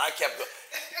my brother. I kept going.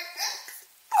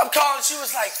 I'm calling. She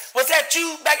was like, was that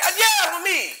you back? Yeah, with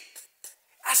me.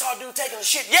 I saw a dude taking a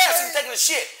shit. Yes, he was taking a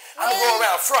shit. I'm going to go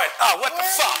around front. Oh, what the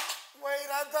fuck? Wait,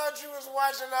 I thought you was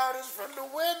watching all this from the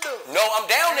window. No, I'm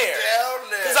down there.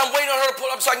 Because I'm waiting on her to pull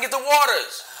up so I can get the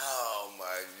waters. Oh,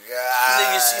 my God.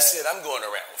 Nigga, she said, I'm going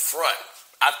around front.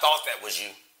 I thought that was you.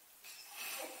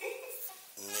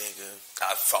 Nigga.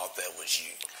 I thought that was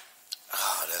you.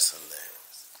 Oh, that's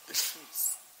hilarious.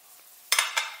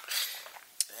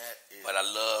 That is... But I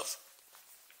love,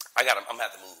 I'm going to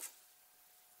have to move.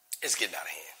 It's getting out of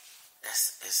hand.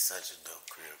 It's such a dope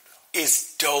crib, though.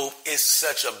 It's dope. It's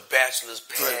such a bachelor's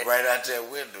pad. Right out that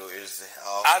window is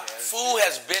all. Fool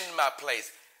has been in my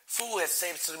place. Fool has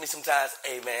said to me sometimes,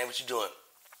 "Hey man, what you doing?"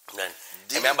 Nothing.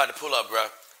 Hey man, I'm about to pull up, bro.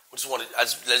 We just want to.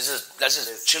 Let's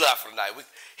just chill out for the night.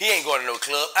 He ain't going to no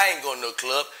club. I ain't going to no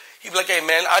club. He be like, "Hey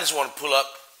man, I just want to pull up.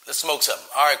 Let's smoke something."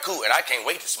 All right, cool. And I can't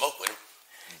wait to smoke with him.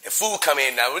 And Fool come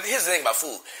in now. Here's the thing about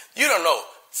Fool. You don't know.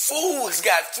 Fool has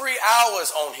got 3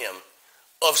 hours on him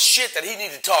of shit that he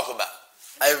need to talk about.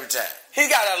 Every time. He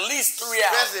got at least 3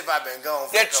 hours. Especially if I've been gone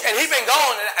for and he been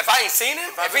gone. If I ain't seen him,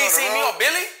 if he ain't seen me or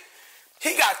Billy,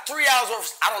 he got 3 hours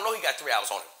worth. I don't know he got 3 hours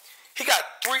on him. He got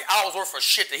 3 hours worth of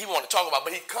shit that he want to talk about,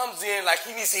 but he comes in like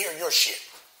he needs to hear your shit.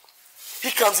 He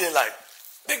comes in like,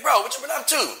 big bro, what you been up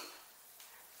to?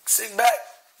 Sit back.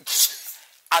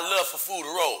 I love for food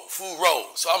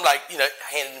roll. So I'm like,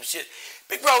 handing him shit.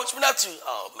 Big bro, what you been up to?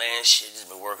 Oh, man, shit, just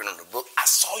been working on the book. I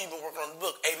saw you been working on the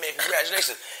book. Hey, man,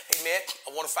 congratulations. Hey, man,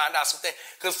 I want to find out something.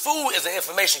 Because Food is an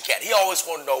information cat. He always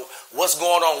want to know what's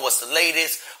going on, what's the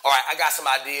latest. All right, I got some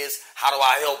ideas. How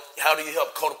do you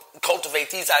help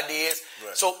cultivate these ideas?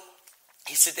 Right. So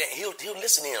he sit there and he'll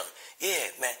listen to him.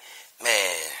 Yeah,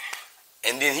 man.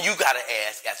 And then you got to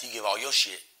ask after you give all your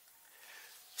shit.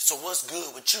 So what's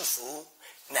good with you, Fool?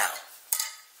 Now,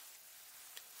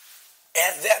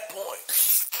 at that point,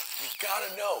 you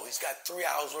gotta know he's got 3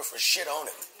 hours worth of shit on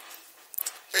him.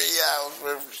 3 hours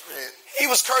worth of shit. He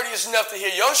was courteous enough to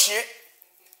hear your shit.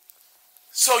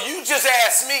 So you just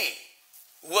asked me,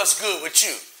 what's good with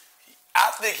you?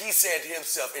 I think he said to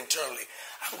himself internally,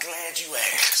 I'm glad you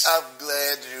asked. I'm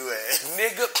glad you asked.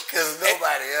 Nigga. Because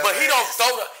nobody else. But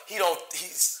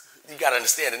you gotta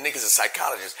understand, the nigga's a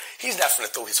psychologist. He's not finna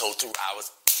throw his whole 2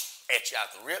 hours at you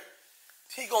out the rip.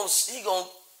 He gon'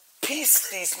 piece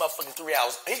these motherfucking 3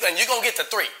 hours. You're gonna get the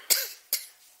 3.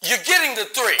 You're getting the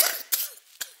 3.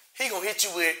 He gonna hit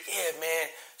you with, yeah, man.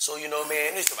 So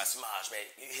man, this is about Samaj, man,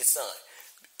 his son.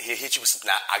 He'll hit you with some.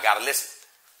 Now I gotta listen,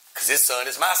 cause his son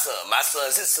is my son. My son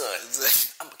is his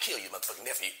son. I'm gonna kill you, motherfucking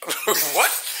nephew.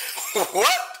 What?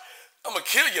 What? I'm gonna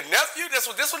kill your nephew? That's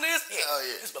what this one is? Yeah. Oh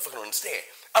yeah. This motherfucker don't understand.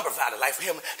 I'm providing life for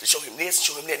him to show him this,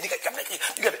 show him that. Nigga,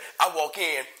 you got. I walk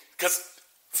in, cause.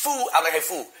 Fool, I'm like, hey,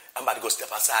 Fool, I'm about to go step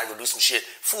outside, go do some shit.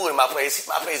 Fool in my place.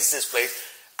 My place is his place.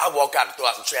 I walk out and throw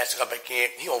out some trash and come back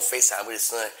in. He on FaceTime with his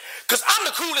son. Because I'm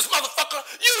the coolest motherfucker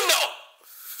you know.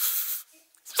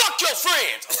 Fuck your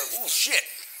friends. I'm like, oh, shit.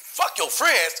 Fuck your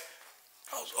friends.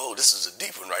 This is a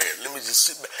deep one right here. Let me just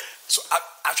sit back. So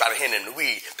I try to hand him the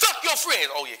weed. Fuck your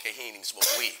friends. Oh, yeah, okay, he ain't even smoke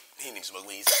weed. He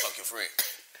said, fuck your friend.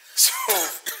 So...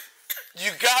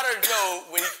 you gotta know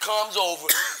when he comes over,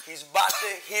 he's about to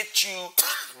hit you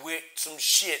with some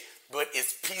shit, but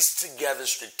it's pieced together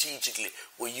strategically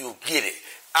where you'll get it.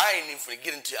 I ain't even finna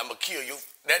get into it. I'm gonna kill you.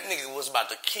 That nigga was about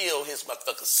to kill his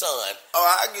motherfucking son. Oh,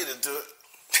 I get into it.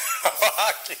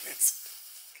 I get it.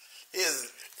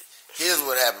 Here's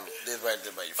what happened. This right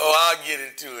there by your phone. Oh, I'll get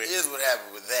into it. Here's what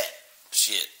happened with that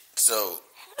shit. So,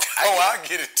 I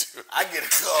get into it. I get a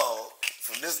call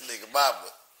from this nigga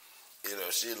mama.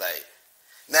 She like,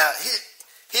 now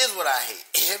here's what I hate.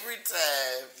 Every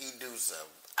time he do something,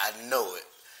 I know it,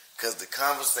 because the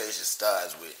conversation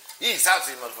starts with, you didn't talk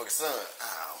to your motherfucking son.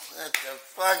 Oh, what the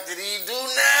fuck did he do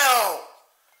now?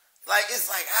 Like, it's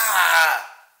like,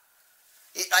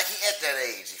 like he at that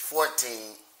age, he's 14,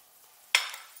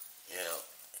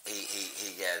 he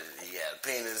got a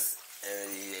penis, and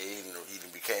he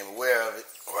became aware of it.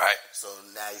 Right. So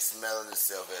now he's smelling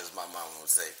himself, as my mama would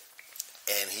say.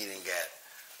 And he done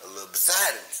got a little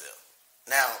beside himself.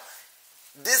 Now,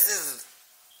 this is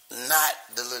not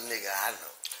the little nigga I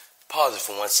know. Pause it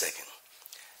for 1 second.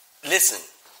 Listen,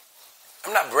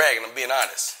 I'm not bragging, I'm being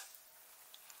honest.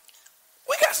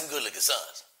 We got some good looking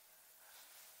sons.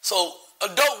 So,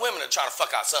 adult women are trying to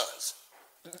fuck our sons.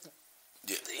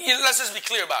 Yeah. Let's just be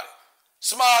clear about it.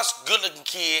 Samaj, good looking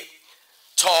kid,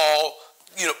 tall,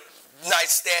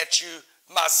 nice stature,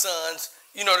 my sons,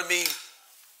 you know what I mean?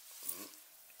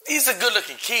 These are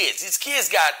good-looking kids. These kids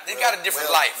got a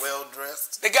different life. Well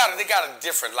dressed. They got a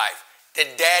different life. Their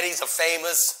daddies are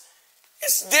famous.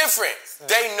 It's different.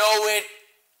 They know it.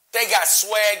 They got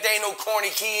swag. They ain't no corny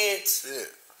kids. Yeah.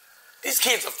 These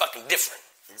kids are fucking different.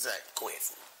 Exactly. Go ahead,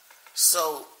 fool.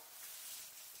 So,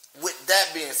 with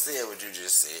that being said, what you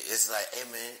just said, it's like, hey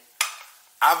man,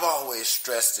 I've always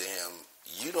stressed to him,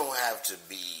 you don't have to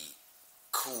be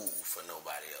cool for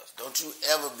nobody else. Don't you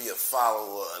ever be a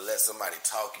follower or let somebody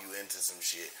talk you into some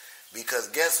shit. Because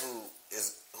guess who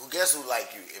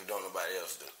like you if don't nobody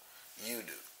else do? You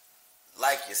do.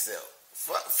 Like yourself.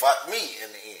 Fuck me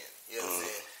in the end. You know what I'm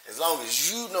saying? As long as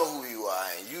you know who you are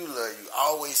and you love you,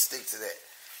 always stick to that.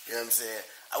 You know what I'm saying?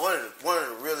 One of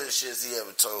the realest shits he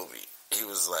ever told me, he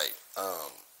was like,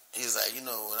 you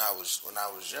know, when I was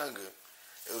younger,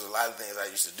 it was a lot of things I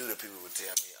used to do that people would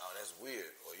tell me, oh, that's weird,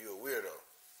 or you a weirdo.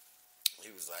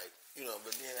 He was like, you know,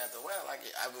 but then after a while, I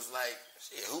was like,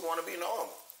 shit, who want to be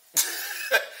normal?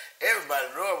 Everybody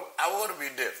normal. I want to be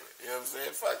different. You know what I'm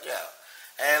saying? Fuck y'all.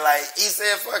 And like he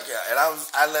said, fuck y'all, and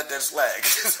I let that slide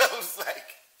because I was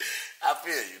like, I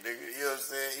feel you, nigga. You know what I'm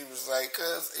saying? He was like,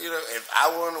 cause you know, if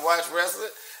I want to watch wrestling,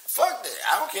 fuck that.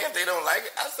 I don't care if they don't like it.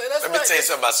 I say that's. Let me tell you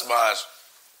something about Samaj.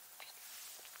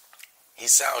 He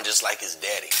sounds just like his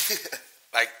daddy.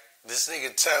 Like this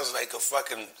nigga sounds like a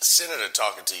fucking senator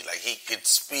talking to you. Like he could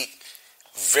speak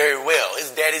very well. His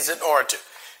daddy's an orator.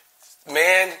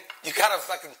 Man, you gotta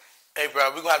fucking. Hey,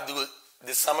 bro, we gonna have to do it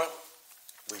this summer.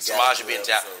 Samaj will be in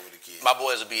town. My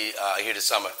boys will be here this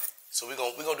summer, so we're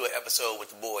gonna do an episode with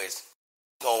the boys.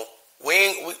 Y'all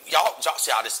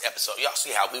see how this episode. Y'all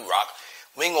see how we rock.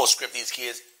 We ain't gonna script these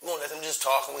kids. We gonna let them just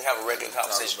talk and we have a regular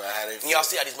conversation. And y'all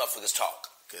see how these motherfuckers talk.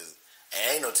 Cause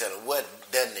ain't no telling what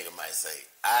that nigga might say.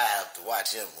 I have to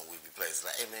watch him when we be places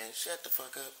like, hey man, shut the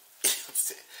fuck up. You know what I'm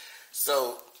saying?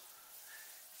 So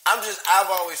I've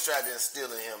always tried to instill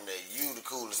in him that you the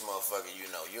coolest motherfucker you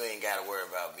know. You ain't got to worry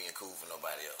about being cool for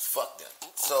nobody else. Fuck them.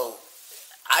 So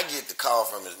I get the call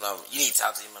from his mom. You need to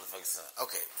talk to your motherfucking son.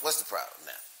 Okay, what's the problem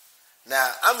now?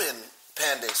 Now, I'm in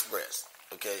Panda Express.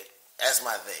 Okay, that's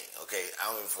my thing. Okay,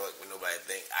 I don't even fuck with nobody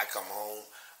think. I come home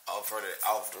off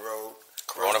the road.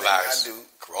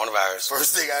 Coronavirus.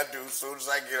 First thing I do as soon as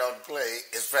I get on the plane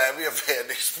is find me a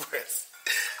Panda Express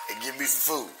and give me some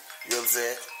food. You know what I'm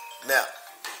saying? Now,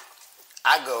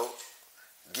 I go,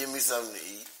 give me something to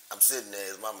eat. I'm sitting there,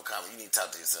 his mama calling me, you need to talk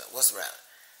to your son. What's around?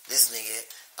 This nigga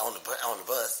on the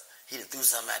bus, he done threw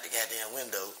something out the goddamn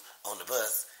window on the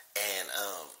bus, and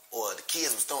or the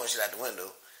kids was throwing shit out the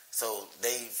window, so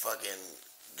they fucking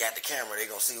got the camera, they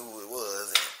gonna see who it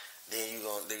was, and then you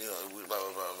blah, blah,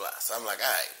 blah, blah. So I'm like,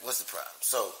 all right, what's the problem?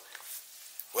 So,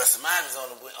 somebody's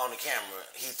on the camera,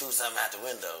 he threw something out the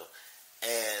window,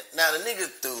 and now the nigga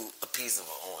threw a piece of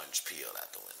an orange peel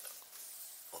out the window.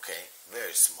 Okay,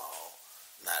 very small,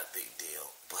 not a big deal,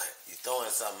 but you throwing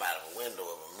something out of a window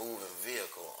of a moving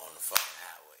vehicle on the fucking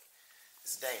highway.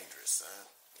 It's dangerous, son.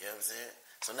 You know what I'm saying?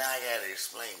 So now I gotta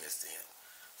explain this to him.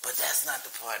 But that's not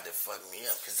the part that fucked me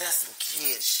up, because that's some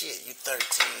kid shit. You 13,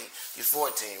 you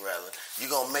 14 rather. You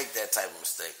gonna make that type of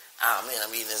mistake. Ah, man, I'm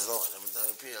eating this orange. I'm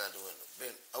throwing a peel out the window.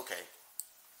 Okay,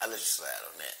 I'll let you slide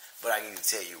on that. But I need to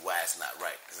tell you why it's not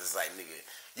right. Because it's like, nigga,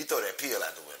 you throw that peel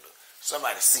out the window.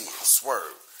 Somebody see it,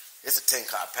 swerve. It's a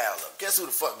 10-car pileup. Guess who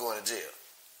the fuck going to jail?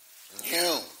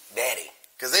 You, daddy.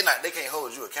 Because they can't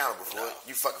hold you accountable for it.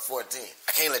 You fucking 14.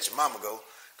 I can't let your mama go,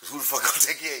 because who the fuck gonna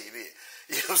take care of you then?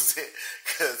 You know what I'm saying?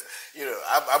 Because, you know,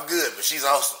 I'm good, but she's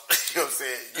awesome. You know what I'm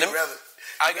saying?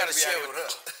 I got to share with her.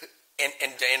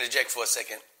 And to interject for a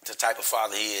second, the type of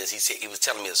father he is, he was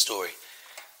telling me a story,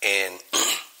 and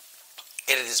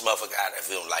edit this motherfucker out if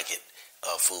you don't like it,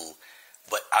 fool.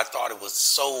 But I thought it was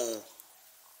so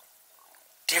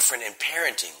different in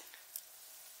parenting.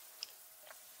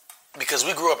 Because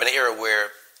we grew up in an era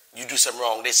where you do something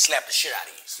wrong, they slap the shit out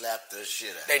of you. Slap the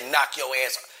shit out. They knock your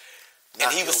ass. And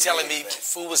he was telling me,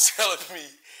 fool was telling me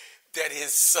that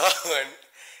his son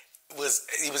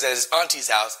he was at his auntie's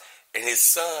house, and his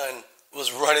son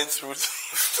was running through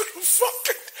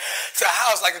the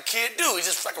house like a kid do. He's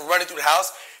just fucking running through the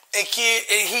house. And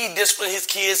he disciplined his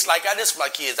kids like I discipline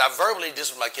my kids. I verbally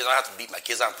discipline my kids. I don't have to beat my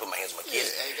kids. I don't put my hands on my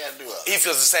kids. Yeah, ain't got to do all. He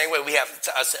feels the same way. We have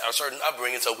a certain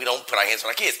upbringing, so we don't put our hands on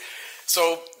our kids.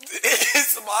 So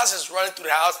Samaj is running through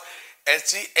the house, and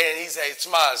he says,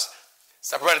 Samaj,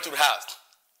 stop running through the house.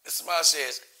 And Samaj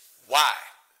says, why?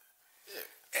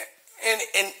 Yeah. And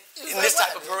in this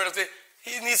type of parental thing,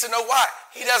 he needs to know why.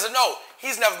 He doesn't know.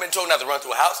 He's never been told not to run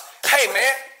through a house. Hey,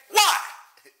 man, why?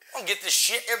 I don't get this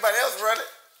shit. Everybody else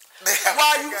running.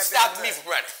 Why are you stopping me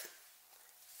from running?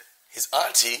 His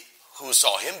auntie, who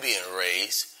saw him being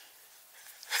raised,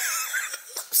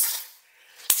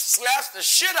 slaps the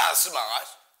shit out of Samaj.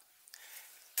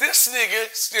 This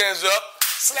nigga stands up,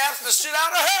 slaps the shit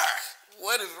out of her.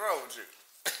 What is wrong with you?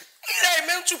 Hey,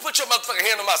 man, don't you put your motherfucking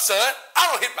hand on my son. I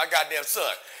don't hit my goddamn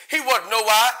son. He wanted to know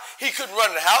why he couldn't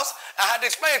run in the house. I had to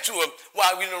explain to him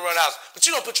why we didn't run the house. But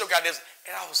you don't put your goddamn...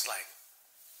 And I was like,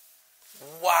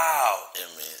 wow. Yeah,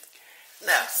 man.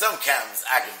 Now, sometimes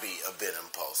I can be a bit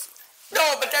impulsive.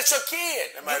 No, but that's your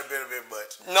kid. That might have been a bit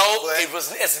much. No,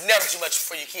 it's never too much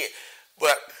for your kid.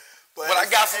 But what I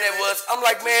got from that was, I'm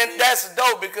like, man, that's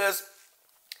dope because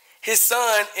his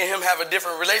son and him have a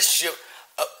different relationship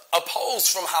opposed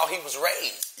from how he was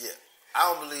raised. Yeah. I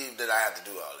don't believe that I have to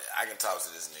do all that. I can talk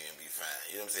to this nigga and be fine.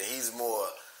 You know what I'm saying?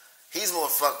 He's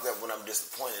more fucked up when I'm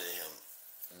disappointed in him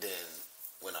than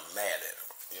when I'm mad at him.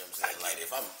 You know what I'm saying?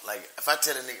 If I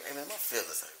tell a nigga, hey man, my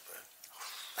feelings hurt, bro.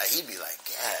 Like he be like,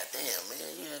 God damn,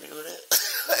 man, you had to go there.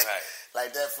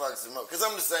 Like that fucks him up. Cause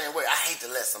I'm the same way. I hate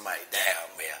to let somebody down,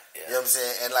 man. Yeah. You know what I'm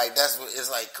saying? And like that's what it's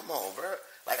like. Come on, bro.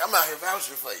 Like, I'm out here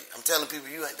vouching for you. I'm telling people,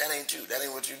 that ain't you. That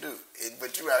ain't what you do.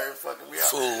 But you out here fucking me out.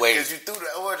 Because you threw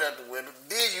the orange out the window.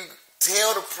 Then you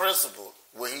tell the principal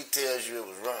when he tells you it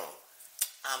was wrong.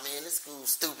 I mean, this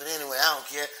school's stupid anyway. I don't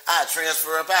care. I'll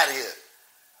transfer up out of here.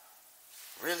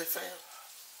 Really, fam?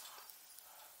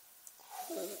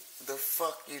 Who the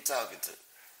fuck you talking to?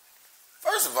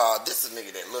 First of all, this is a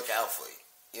nigga that look out for you.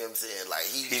 You know what I'm saying? Like,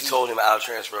 he told him I'll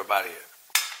transfer up out of here.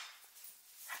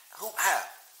 How?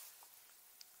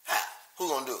 Who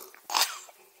gonna do it?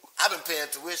 I've been paying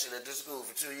tuition at this school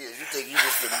for 2 years. You think you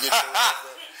just gonna get your ass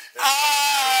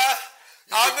up?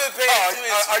 I've been paying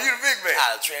tuition. Are you the big man?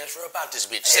 I'll transfer about this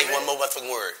bitch. Say one more motherfucking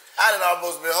word. I done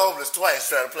almost been homeless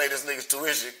twice trying to pay this nigga's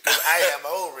tuition because I have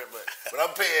my own rent, but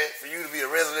I'm paying for you to be a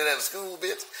resident at the school,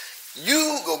 bitch.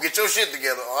 You go get your shit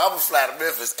together or I'm gonna fly to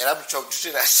Memphis and I'm gonna choke the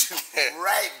shit out of you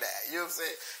right now. You know what I'm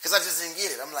saying? Because I just didn't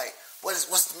get it. I'm like, what's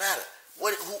the matter?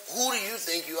 Who do you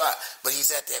think you are? But he's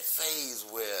at that phase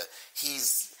where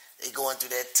they going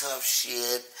through that tough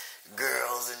shit,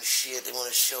 girls and shit. They want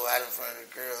to show out in front of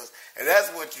the girls. And that's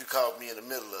what you caught me in the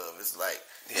middle of. It's like,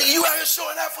 nigga, you out here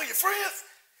showing out for your friends?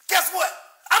 Guess what?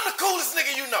 I'm the coolest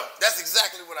nigga you know. That's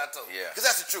exactly what I told you. Because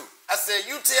that's the truth. I said,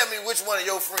 you tell me which one of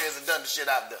your friends have done the shit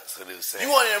I've done. That's what he was saying. You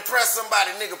want to impress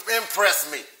somebody, nigga, impress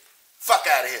me. Fuck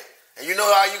out of here. And you know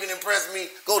how you can impress me?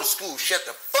 Go to school, shut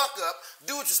the fuck up,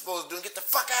 do what you're supposed to do, and get the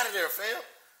fuck out of there, fam.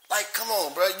 Like, come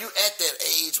on, bro. You at that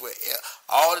age where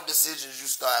all the decisions you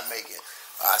start making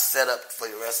are set up for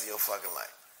the rest of your fucking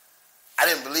life. I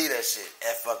didn't believe that shit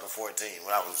at fucking 14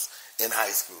 when I was in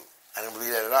high school. I didn't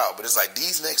believe that at all. But it's like,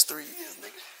 these next 3 years,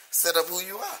 nigga, set up who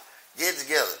you are. Get it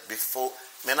together. Before,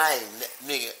 man,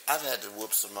 nigga, I've had to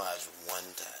whoop Samaj one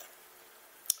time.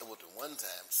 I whooped him one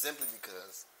time simply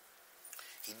because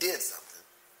he did something.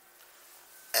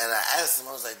 And I asked him,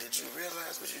 I was like, did you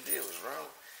realize what you did was wrong?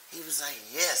 He was like,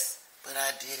 yes, but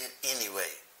I did it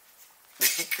anyway.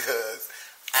 Because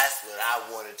that's what I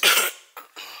wanted to do.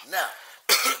 Now,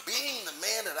 being the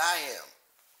man that I am,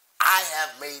 I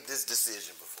have made this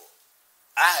decision before.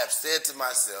 I have said to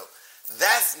myself,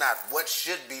 that's not what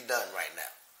should be done right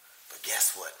now. But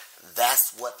guess what?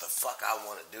 That's what the fuck I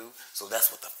want to do, so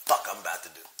that's what the fuck I'm about to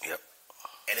do. Yep.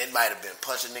 And it might have been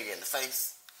punch a nigga in the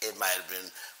face. It might have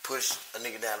been push a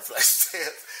nigga down the flight of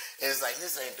stairs. And it's like,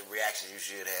 this ain't the reaction you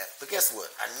should have. But guess what?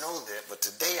 I know that, but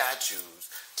today I choose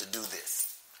to do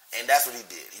this. And that's what he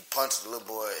did. He punched the little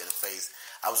boy in the face.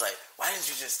 I was like, why didn't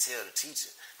you just tell the teacher?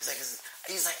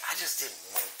 He's like, I just didn't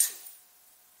want to.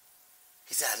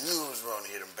 He said, I knew it was wrong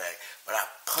to hit him back, but I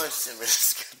punched him in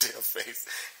his goddamn face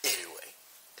anyway.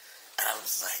 And I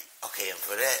was like, okay, and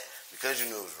for that, because you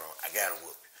knew it was wrong, I got to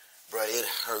whoop you. Bro, it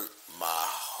hurt my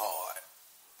heart.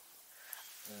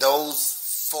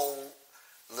 Those 4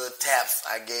 little taps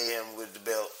I gave him with the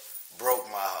belt broke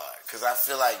my heart. Because I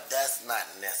feel like that's not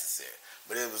necessary.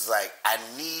 But it was like, I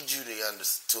need you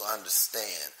to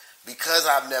understand. Because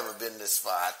I've never been this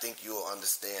far, I think you'll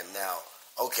understand now.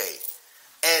 Okay.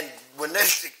 And when that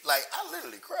shit, like, I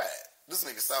literally cried. This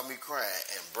nigga saw me crying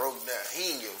and broke down.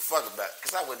 He didn't give a fuck about it.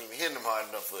 Because I wasn't even hitting him hard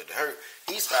enough for it to hurt.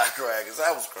 He started crying because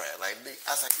I was crying. Like,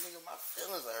 I was like, nigga, my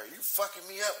feelings are hurt. You fucking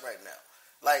me up right now.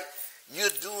 Like,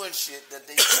 you're doing shit that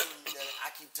they telling me that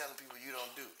I keep telling people you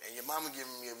don't do. And your mama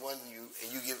giving me one you, and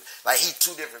you give, like, he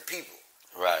 2 different people.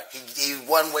 Right. He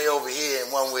one way over here and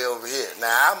one way over here.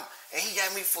 Now, and he got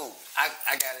me food. I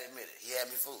got to admit it. He had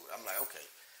me food. I'm like, okay.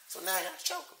 So now I got to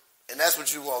choke him. And that's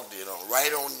what you walked in on.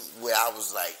 Right on where I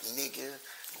was like, nigga,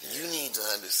 you need to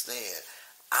understand,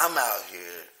 I'm out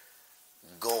here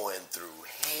going through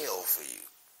hell for you.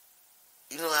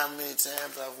 You know how many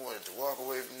times I've wanted to walk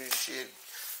away from this shit,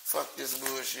 fuck this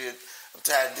bullshit, I'm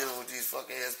tired of dealing with these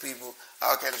fucking ass people,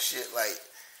 all kind of shit. Like,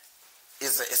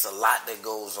 it's a lot that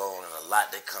goes on and a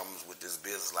lot that comes with this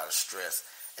business, a lot of stress.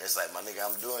 And it's like, my nigga,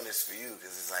 I'm doing this for you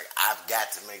because it's like, I've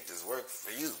got to make this work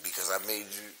for you because I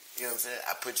made you, you know what I'm saying?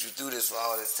 I put you through this for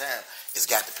all this time. It's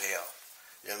got to pay off.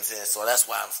 You know what I'm saying? So that's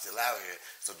why I'm still out here.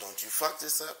 So don't you fuck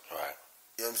this up. Right.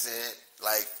 You know what I'm saying?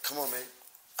 Like, come on, man.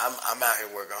 I'm out here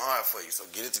working hard for you. So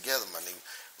get it together, my nigga.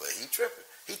 But he tripping.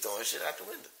 He throwing shit out the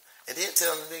window. And then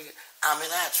telling the nigga, I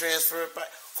transfer it back.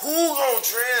 Who gonna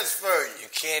transfer you? You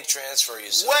can't transfer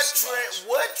yourself.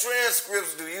 What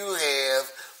transcripts do you have?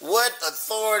 What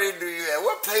authority do you have?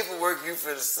 What paperwork you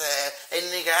finna sign? Hey,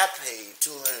 nigga, I paid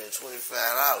 $225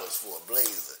 for a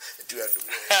blazer that you have to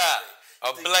wear.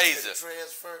 A blazer.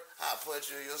 Transfer? I'll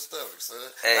punch you in your stomach, son.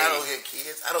 Hey. I don't hit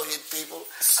kids. I don't hit people.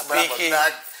 But I'm gonna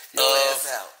knock your ass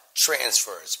out.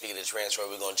 Transfer. Speaking of transfer,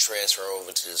 we're going to transfer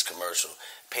over to this commercial,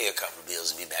 pay a couple of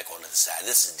bills, and be back on the other side.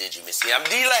 This is Did You Miss Me? I'm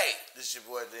D-Lay. This your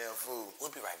boy, Damn Fool.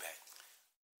 We'll be right back.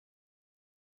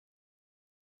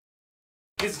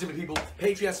 Listen to me, people.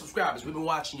 Patreon subscribers, we've been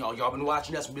watching y'all. Y'all been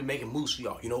watching us. We've been making moves for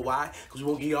y'all. You know why? Because we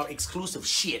won't give y'all exclusive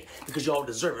shit. Because y'all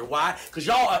deserve it. Why? Because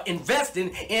y'all are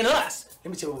investing in us.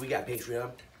 Let me tell you what we got,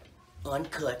 Patreon.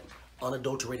 Uncut,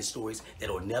 unadulterated stories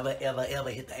that'll never, ever,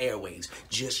 ever hit the airwaves.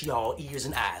 Just y'all ears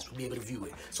and eyes will be able to view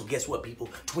it. So guess what, people?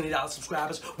 $20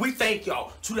 subscribers. We thank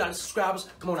y'all. $2 subscribers.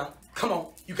 Come on now. Come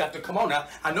on. You got to come on now.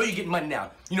 I know you're getting money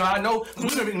now. You know how I know?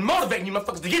 We've been motivating you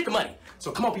motherfuckers to get the money.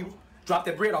 So come on, people. Drop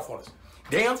that bread off on us.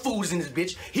 Damn Fool's in this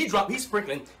bitch. He's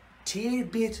sprinkling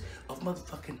tidbits of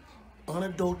motherfucking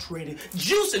unadulterated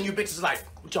juice in you bitches' life.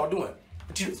 What y'all doing?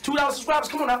 $2 subscribers?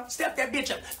 Come on now. Step that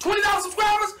bitch up. $20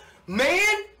 subscribers?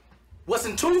 Man, what's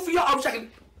in tune for y'all? I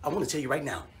want to tell you right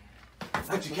now.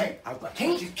 But you can't. I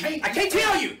can't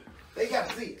tell you. They got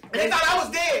to see it. They thought I was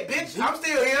dead, bitch. I'm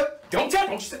still here. Don't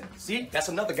you say. See, that's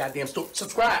another goddamn story.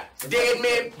 Subscribe. Dead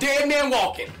man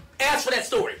walking. Ask for that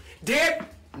story. Dead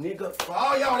nigga. For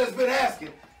all y'all that's been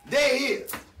asking, there he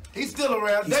is. He's still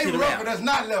around. Dave Rucker has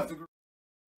not left the group.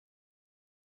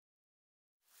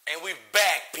 And we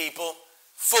back, people.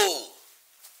 Fool.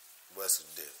 What's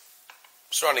the deal?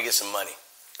 Starting to get some money.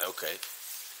 Okay.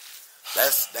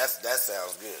 That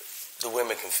sounds good. The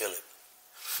women can feel it.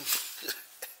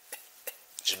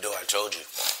 Jador, I told you.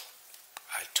 Get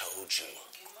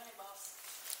money, boss.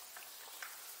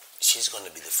 She's going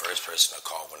to be the first person I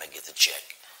call when I get the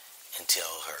check and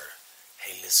tell her,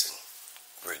 hey, listen,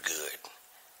 we're good.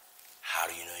 How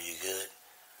do you know you're good?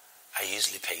 I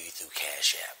usually pay you through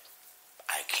Cash App.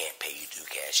 I can't pay you through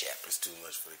Cash App. It's too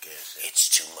much for the Cash App. It's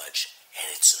too much, and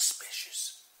it's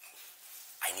suspicious.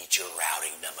 I need your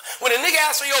routing number. When a nigga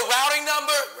asks for your routing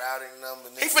number,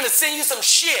 nigga. he finna send you some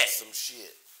shit. Some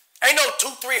shit. Ain't no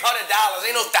 $200-300.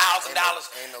 Ain't no $1,000.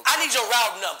 Ain't no I need your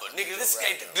routing number, nigga.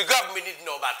 The government need to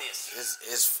know about this.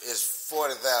 It's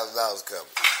 $40,000 coming.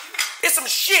 It's some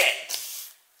shit.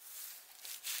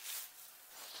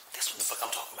 That's what the fuck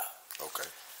I'm talking about. Okay.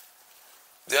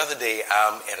 The other day,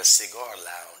 I'm at a cigar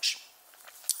lounge,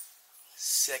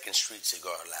 2nd Street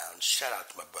Cigar Lounge. Shout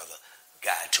out to my brother,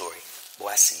 Guy Torrey. Boy,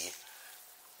 I see you.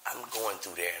 I'm going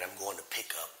through there, and I'm going to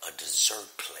pick up a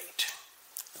dessert plate.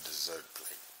 A dessert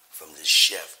plate. From this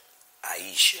chef,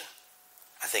 Aisha.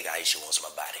 I think Aisha wants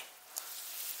my body.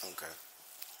 Okay.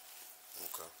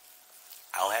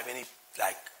 I don't have any,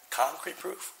 concrete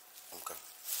proof. Okay.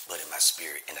 But in my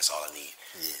spirit, and that's all I need.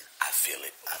 Yeah. I feel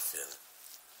it.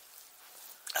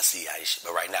 I see Aisha.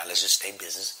 But right now, let's just stay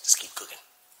business. Just keep cooking.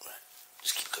 Right.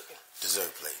 Just keep cooking.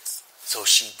 Dessert plates. So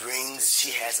she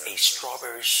has a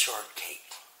strawberry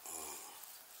shortcake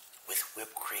with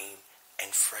whipped cream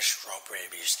and fresh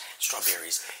strawberries,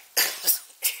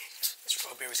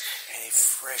 and a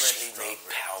freshly made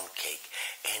pound cake.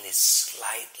 And it's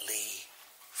slightly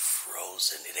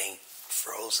frozen. It ain't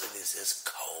frozen, it's just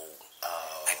cold.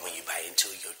 Like when you bite into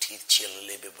it, your teeth chill a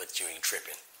little bit, but you ain't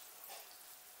tripping.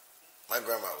 My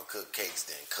grandma would cook cakes,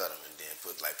 then cut them, and then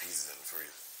put pieces in the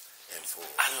freezer and foil.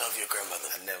 I love your grandmother.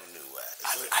 I never knew why.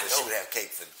 I know. She would have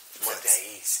cake for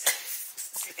days.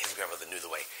 His grandmother knew the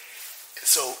way.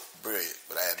 So brilliant,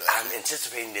 but I'm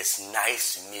anticipating this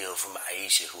nice meal from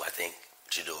Aisha, who I think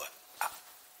Jador.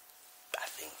 I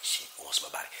think she wants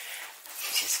my body.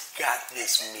 She's got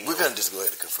this meal. We're gonna just go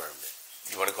ahead and confirm that.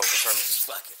 You want to go confirm it?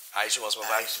 Fuck it. Aisha wants my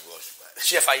body. Aisha wants your body.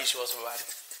 Chef Aisha wants my body.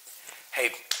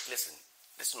 Hey, listen.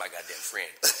 This is my goddamn friend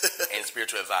and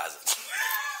spiritual advisor.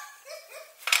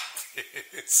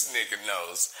 This nigga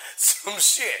knows some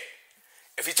shit.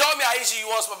 If he told me Aisha, you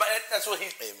want my body, that's what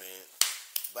he. Hey man,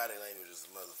 body language is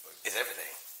a motherfucker. It's everything.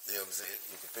 You know what I'm saying?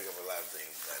 You can pick up a lot of things.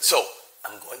 So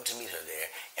I'm going to meet her there,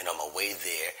 and on my way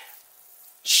there,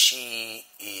 she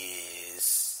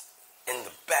is in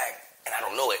the back, and I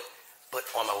don't know it, but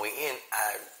on my way in,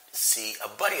 I see a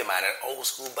buddy of mine, an old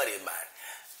school buddy of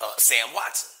mine, Sam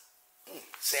Watson.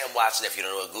 Sam Watson, if you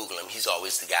don't know, Google him. He's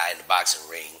always the guy in the boxing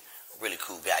ring. Really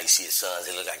cool guy. You see his sons;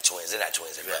 they look like twins. They're not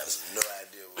twins. They're brothers. No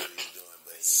idea what he's doing,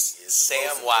 but he is the Sam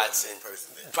most Watson,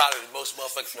 person there. probably the most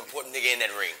motherfucking important nigga in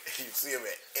that ring. You see him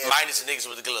at Minus the niggas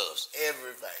with the gloves.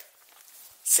 every fight.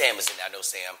 Sam is in there. I know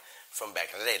Sam from back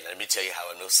in the day. Let me tell you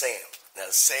how I know Sam. Now,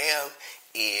 Sam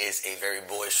is a very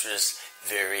boisterous,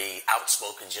 very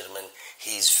outspoken gentleman.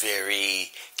 He's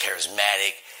very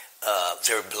charismatic,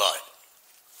 very blunt.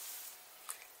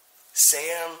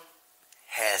 Sam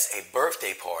has a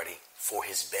birthday party for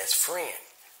his best friend.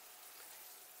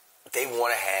 They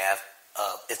want to have,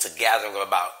 it's a gathering of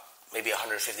about maybe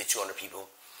 150, 200 people.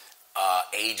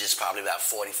 Age is probably about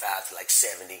 45 to like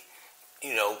 70.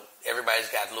 You know, everybody's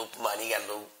got a little money, got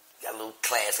a little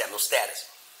class, got a little status.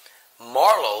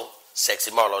 Marlo,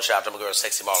 Sexy Marlo, shout out to my girl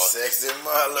Sexy Marlo. Sexy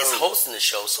Marlo Is hosting the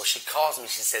show, so she calls me,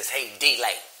 she says, hey,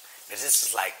 D-Late. This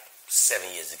is like 7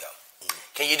 years ago.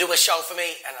 Can you do a show for me?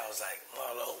 And I was like,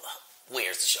 Marlo,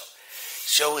 where's the show?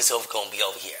 Show is going to be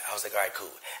over here. I was like, all right,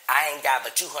 cool. I ain't got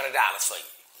but $200 for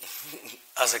you.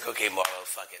 I was like, okay, Marlo,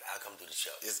 fuck it. I'll come do the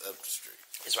show. It's up the street.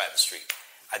 It's right up the street.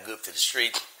 I go up to the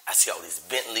street. I see all these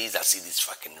Bentleys. I see these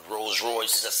fucking Rolls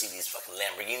Royces. I see these fucking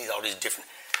Lamborghinis, all these different.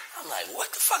 I'm like,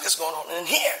 what the fuck is going on in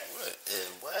here? What?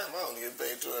 And why am I only getting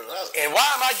paid $200? And why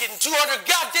am I getting $200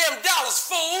 goddamn dollars,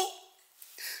 fool?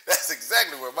 That's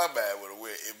exactly where my mind would have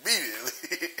went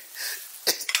immediately.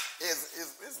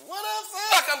 It's what I'm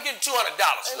saying. Fuck, I'm getting $200.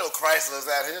 Ain't no Chryslers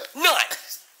out here. None.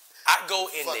 I go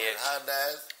in Fucking there.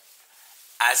 Hondas.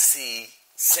 I see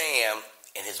Sam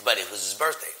and his buddy. It was his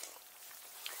birthday.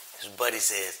 His buddy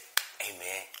says, hey,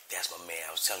 man, that's my man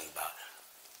I was telling you about.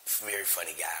 Very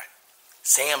funny guy.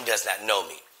 Sam does not know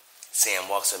me. Sam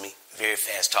walks up to me. Very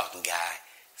fast-talking guy.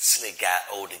 Slick guy,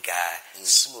 older guy.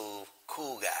 Smooth,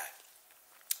 cool guy.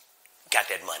 Got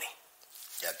that money.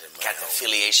 Got that money. Got the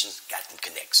affiliations. Got them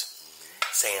connects.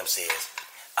 Sam says,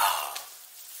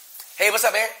 hey, what's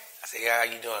up, man? I say, how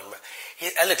you doing, bro?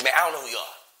 Look, man, I don't know who you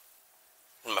are.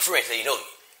 And my friend said, you know you.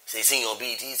 He said, he seen you on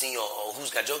BET, he seen you on Who's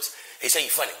Got Jokes. They say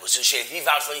you're funny. Well, so shit, if he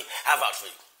vouch for you, I vouch for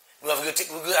you. We'll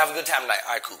have a good time tonight.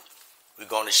 All right, cool. We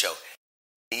go on the show.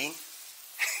 Me,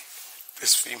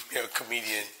 this female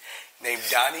comedian named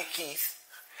Donnie Keith,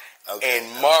 and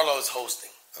Marlo's hosting.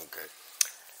 Okay.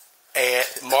 And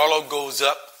Marlo goes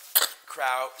up,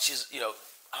 crowd, she's,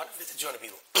 150, 200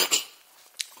 people.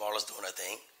 Marlo's doing her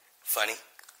thing, funny.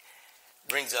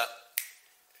 Brings up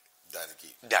Donnie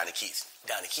Keith.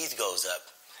 Donnie Keith goes up,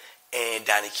 and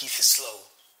Donnie Keith is slow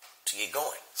to get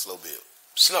going. Slow build.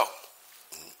 Slow.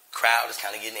 Crowd is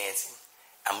kind of getting antsy.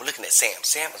 I'm looking at Sam.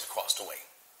 Sam was across the way,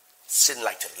 sitting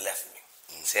like to the left of me.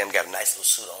 Sam got a nice little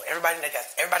suit on.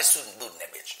 Everybody's suit and boot in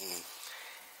that bitch.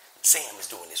 Sam is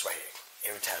doing this right here.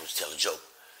 Every time you tell a joke,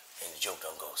 and the joke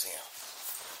don't go, Sam.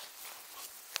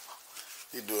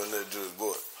 He doing that to his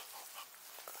boy.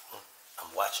 I'm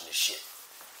watching this shit.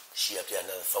 She up there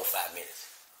another 4-5 minutes.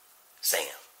 Sam.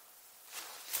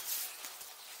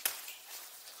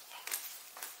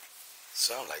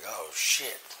 So I'm like, oh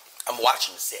shit. I'm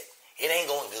watching the set. It ain't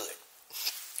going good.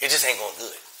 It just ain't going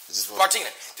good. Martina,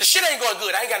 the shit ain't going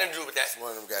good. I ain't got nothing to do with that. It's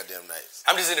one of them goddamn nights.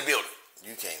 I'm just in the building.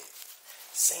 You came.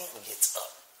 Sam gets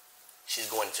up. She's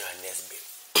going into her next bit.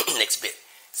 Next bit.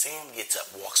 Sam gets up,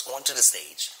 walks onto the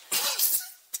stage,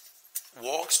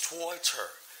 walks towards her,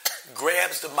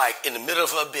 grabs the mic in the middle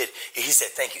of her bit, and he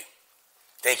said, thank you.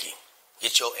 Thank you.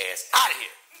 Get your ass out of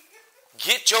here.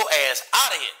 Get your ass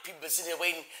out of here. People been sitting there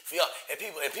waiting for y'all. And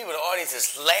people in the audience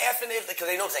is laughing because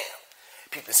they know Sam.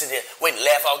 People sitting there waiting to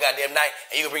laugh all goddamn night.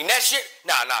 And you gonna bring that shit?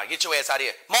 Nah, get your ass out of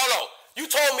here. Marlo, you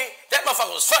told me that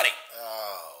motherfucker was funny.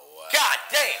 Oh, wow. God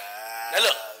damn. Now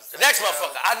look, the next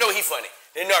motherfucker, I know he funny.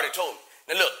 They already told me.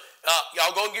 Now look,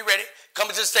 y'all go and get ready.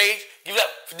 Coming to the stage. Give it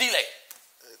up for D-Lay.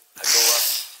 I go up.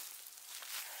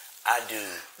 I do.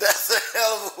 That's a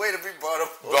hell of a way to be brought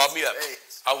up. Brought me up.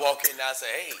 I walk in and I say,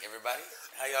 hey, everybody,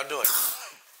 how y'all doing?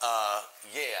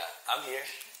 Yeah, I'm here.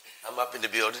 I'm up in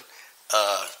the building.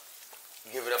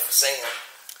 Give it up for Sam,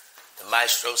 the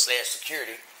maestro /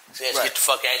 security. Says, right. Get the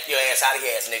fuck out, your ass out of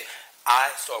here, ass nigga. I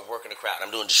start working the crowd.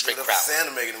 I'm doing the straight crowd. Santa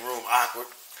making the room awkward.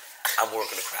 I'm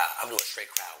working the crowd. I'm doing straight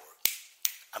crowd work.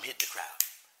 I'm hitting the crowd.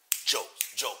 Jokes.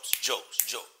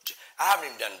 I haven't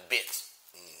even done bits.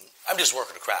 I'm just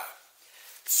working the crowd.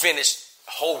 Finished,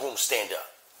 whole room stand up.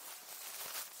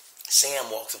 Sam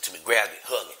walks up to me, grabs me,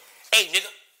 hug me. Hey,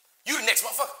 nigga, you the next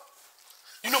motherfucker.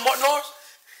 You know Martin Lawrence?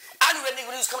 I knew that nigga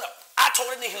when he was coming up. I told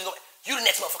that nigga he was going, you the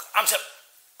next motherfucker. I'm telling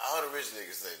you. All the rich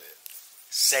niggas say that.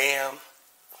 Sam,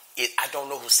 I don't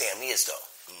know who Sam is though.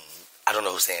 I don't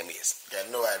know who Sam is. Got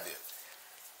no idea.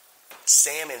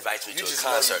 Sam invites me You to a just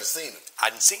know concert. you've seen him. I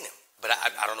didn't see him, but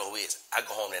I don't know who he is. I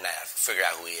go home and I figure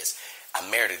out who he is. I'm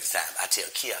married at the time. I tell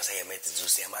Kia, I say, hey, I met this dude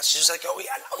Sam. She's like, oh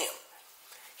yeah, I know him.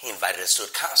 He invited us to a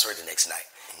concert the next night.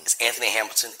 It's Anthony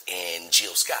Hamilton and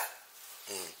Jill Scott.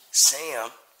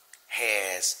 Sam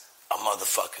has a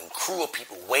motherfucking crew of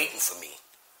people waiting for me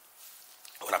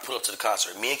when I pull up to the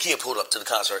concert. Me and Kia pulled up to the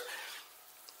concert.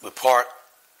 We parked.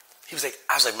 I was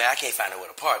like, man, I can't find nowhere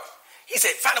to park. He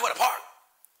said, find nowhere to park.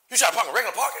 You trying to park a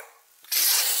regular parking?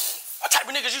 What type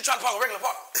of niggas you trying to park a regular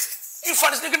parking? You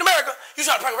funniest nigga in America. You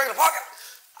trying to park a regular parking?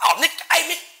 Oh, Nick,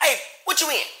 hey, what you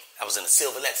in? I was in a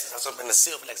silver Lexus. I was up in a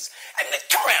silver Lexus. Hey, man,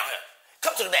 come around here.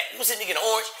 Come to the back. You see a nigga in an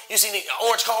orange. You see an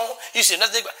orange cone. You see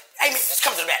another nigga. Hey, man, just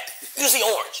come to the back. You see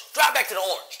orange. Drive back to the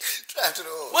orange. Drive to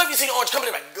the orange. What if you see the orange? Come to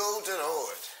the back. Go to the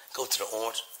orange. Go to the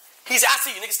orange. He said, I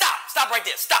see you, nigga. Stop. Stop right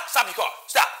there. Stop your car.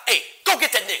 Stop. Hey, go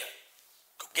get that nigga.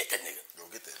 Go get that nigga. Go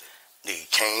get that nigga. Nigga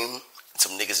came,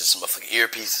 some niggas in some motherfucking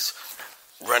earpieces,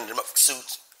 running them up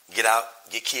suits, get out,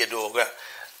 get Kia door.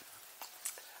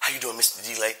 How you doing, Mr.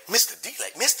 Delay? Mr.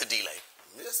 Delay? Mr. Delay.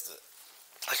 Mister.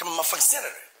 Like I'm a motherfucking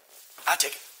senator. I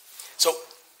take it. So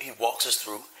he walks us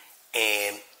through,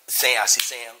 and I see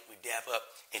Sam, we dap up,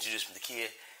 introduce him to Kia.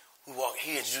 We walk,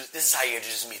 this is how he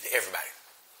introduced me to everybody.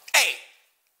 Hey,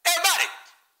 everybody,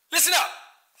 listen up.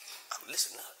 I'm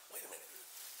listening up. Wait a minute.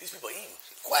 These people are eating.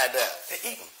 Quiet down. They're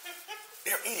eating.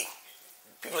 They're eating.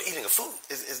 People are eating a food.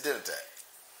 It's dinner time.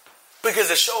 Because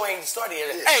the show ain't started yet.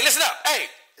 Yeah. Hey, listen up. Hey.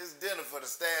 It's dinner for the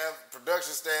staff,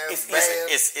 production staff, It's a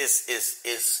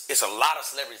lot of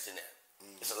celebrities in there.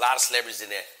 It's a lot of celebrities in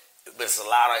there, but it's a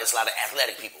lot of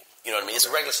athletic people. You know what I mean? It's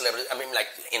a regular celebrity. I mean, like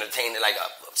entertaining, like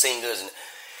singers and.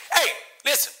 Hey,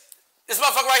 listen, this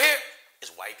motherfucker right here is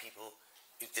white people.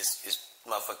 It's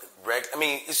motherfucker I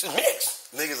mean, it's mixed.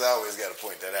 Niggas always got to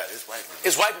point that out. It's white people.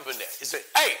 It's white people in there. It's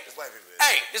white people. There.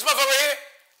 Hey, this motherfucker right here,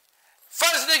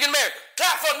 funniest nigga in America.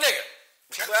 Clap for the nigga.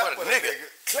 Clap for the nigga.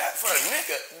 Clap for the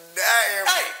nigga.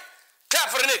 Hey, clap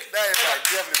for the nigga.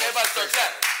 Definitely. Everybody start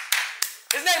clapping.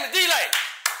 His name is D-Lay.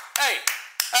 Hey,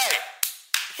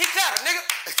 keep clapping, nigga.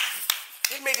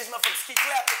 He made these motherfuckers keep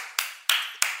clapping.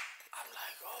 I'm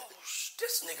like, oh,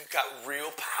 this nigga got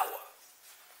real power.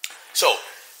 So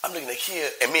I'm looking at Kia,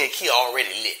 and me and Kia already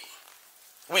lit.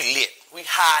 We lit. We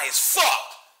high as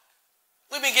fuck.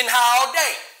 We been getting high all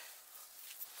day.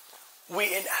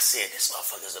 I said, this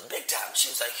motherfucker's a big time. She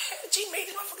was like, hey, G made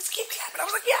these motherfuckers keep clapping. I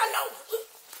was like, yeah, I know.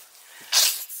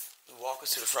 We walk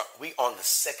us to the front. We on the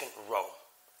second row.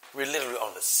 We're literally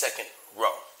on the second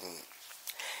row.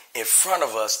 In front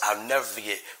of us, I'll never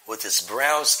forget, with this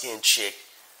brown-skinned chick,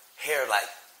 hair like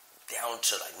down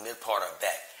to like mid part of her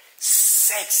back.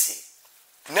 Sexy.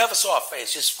 Never saw her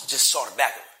face, just saw the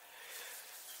back of her.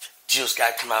 Jill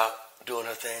Scott come out doing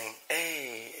her thing.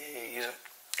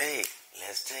 Hey,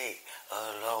 let's take a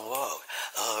long walk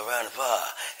around the bar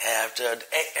after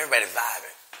everybody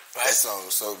vibing. Right? That song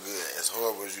was so good. As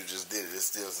horrible as you just did it, it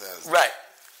still sounds good. Right.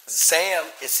 Sam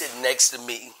is sitting next to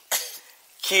me.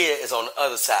 Kia is on the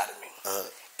other side of me.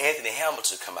 Anthony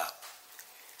Hamilton come out.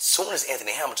 Soon as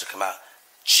Anthony Hamilton come out,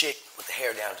 chick with the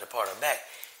hair down to the part of her back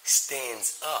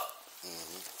stands up.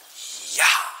 Yeah.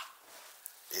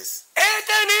 It's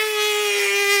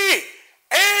Anthony!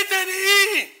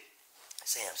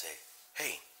 Sam said,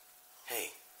 hey,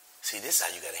 see, this is how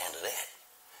you got to handle that.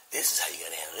 This is how you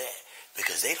got to handle that.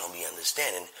 Because they don't be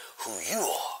understanding who you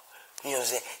are. You know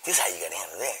what I'm saying? This is how you got to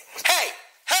handle that. Hey!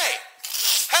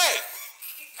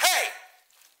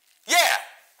 Yeah!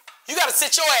 You got to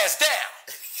sit your ass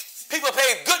down. People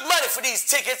pay good money for these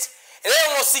tickets, and they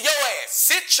don't want to see your ass.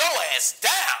 Sit your ass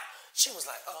down. She was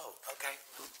like, oh, okay.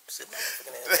 Sit my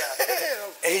fucking ass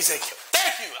down. And he said,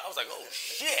 thank you. I was like, oh,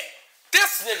 shit.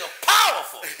 This nigga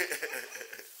powerful.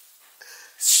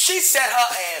 She sat her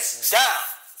ass down.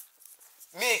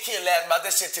 Me and Kia laughed about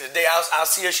that shit to the day I'll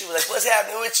see her. She was like, what's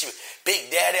happening with you?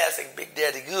 Big Daddy. I was like, Big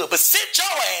Daddy good. But sit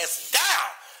your ass down.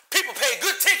 People pay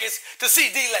good tickets to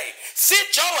see D-Lay.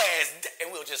 Sit your ass down.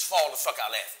 And we'll just fall the fuck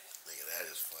out laughing. Nigga, that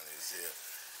is funny as hell.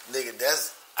 Nigga,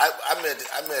 that's... I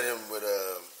met him with...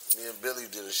 me and Billy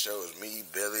did a show. It was me,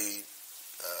 Billy,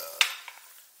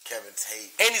 Kevin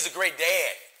Tate. And he's a great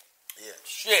dad. Yeah.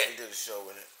 Shit. We did a show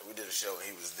and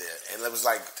he was there. And it was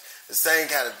like the same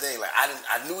kind of thing. Like I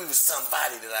knew he was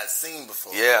somebody that I'd seen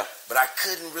before. Yeah. But I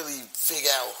couldn't really figure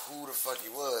out who the fuck he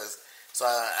was So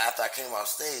after I came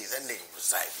off stage, that nigga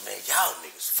was like, man, y'all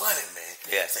niggas funny, man.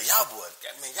 Yeah. I said, y'all boys,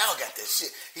 man, y'all got that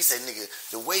shit. He said, nigga,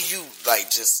 the way you like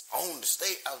just own the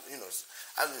stage,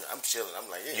 I'm chilling.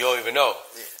 I'm like, yeah. You don't even know.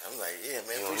 Yeah. I'm like, yeah,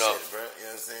 man, You don't appreciate know. it, bro. You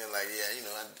know what I'm saying? Like, yeah,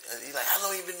 he's like, how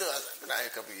long you been doing? I was like, been out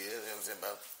here a couple of years. You know what I'm saying?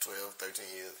 About 12,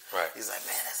 13 years. Right. He's like,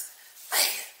 man, I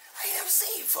ain't never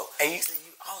seen you before. And he said,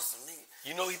 you awesome, nigga.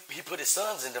 You know, he put his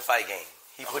sons in the fight game.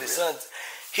 Sam put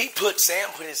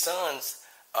his sons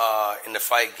in the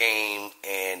fight game,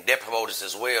 and their promoters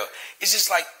as well. It's just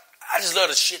like, I just love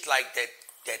the shit like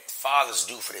that fathers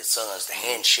do for their sons, to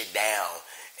hand shit down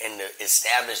and to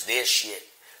establish their shit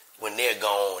when they're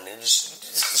gone, and just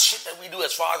the shit that we do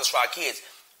as fathers for our kids.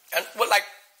 And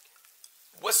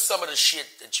what's some of the shit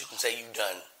that you can say you've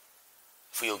done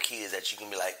for your kids that you can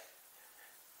be like,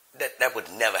 that would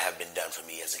never have been done for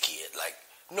me as a kid? Like,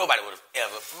 nobody would have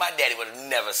ever, my daddy would have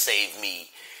never saved me.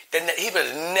 He would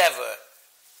have never.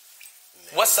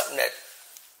 What's something that?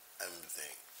 Let me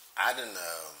think. I done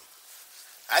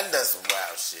done some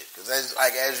wild shit. Because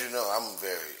as you know, I'm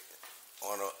very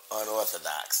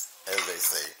unorthodox, as they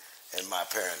say, in my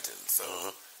parenting. So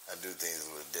I do things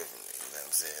a little differently. You know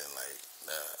what I'm saying? Like,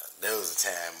 there was a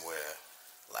time where,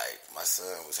 like, my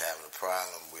son was having a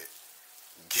problem with,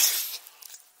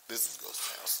 this is going to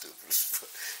sound stupid,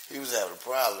 but he was having a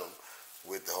problem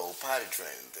with the whole potty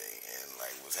training thing, and,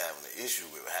 like, was having an issue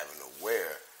with having to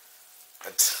wear a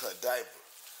diaper.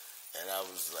 And I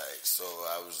was like,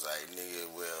 nigga,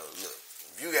 well, look,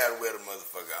 if you gotta wear the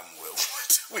motherfucker, I'm gonna wear one.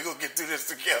 We gonna get through this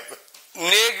together.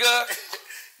 Nigga.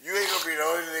 You ain't gonna be the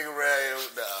only nigga around here.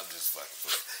 No, I'm just fucking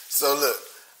with it. So look,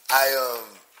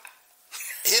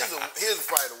 here's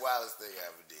probably the wildest thing I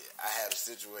ever did. I had a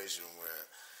situation where,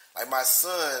 like, my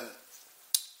son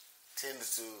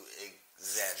tends to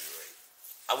exaggerate.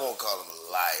 I won't call him a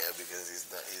liar because he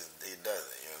doesn't, you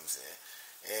know what I'm saying?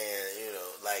 And, you know,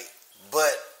 like,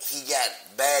 but he got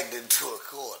bagged into a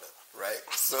corner, right?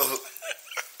 So,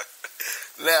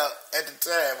 now, at the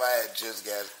time, I had just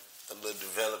got a little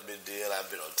development deal. I've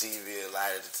been on TV a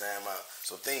lot at the time.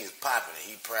 So things popping, and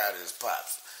he proud of his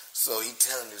pops. So he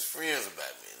telling his friends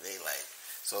about me, and they like,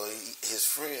 so his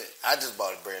friend, I just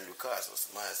bought a brand new car, so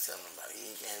somebody's telling him about it.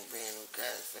 He ain't got a brand new car.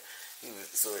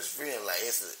 So his friend like,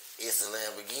 it's a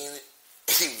Lamborghini.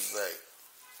 He was like,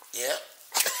 yep.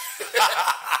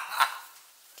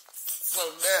 So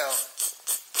now,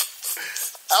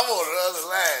 I'm on the other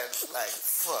line, like,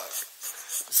 fuck.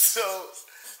 So,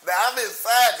 now I'm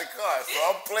inside the car, so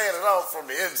I'm playing it off from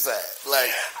the inside.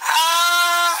 Like,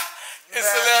 it's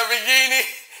a Lamborghini.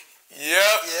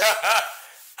 Yep.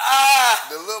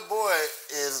 The little boy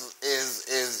is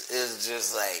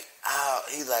just like,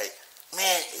 he's like,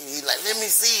 man, he's like, let me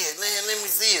see it, man, let me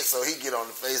see it. So he get on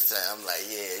the FaceTime. I'm like,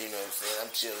 yeah, you know what I'm saying?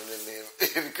 I'm chilling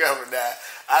in the cover now.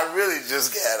 I really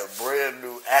just got a brand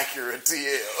new Acura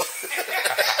TL.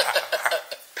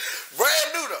 Brand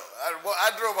new though.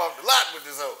 I drove off the lot with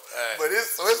this hoe. Right. But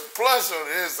it's plush on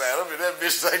the inside. I mean, that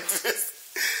bitch like this.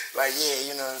 Like, yeah,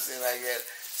 you know what I'm saying? Like that.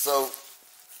 So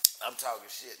I'm talking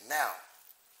shit. Now,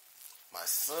 my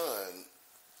son,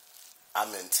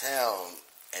 I'm in town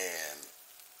and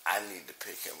I need to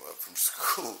pick him up from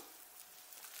school.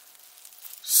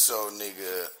 So,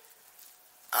 nigga,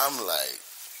 I'm like,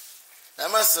 now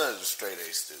my son's a straight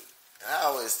A student. And I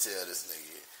always tell this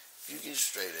nigga, if you get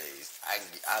straight A's,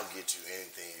 I'll get you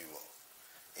anything you want.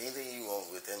 Anything you want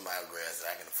within my grasp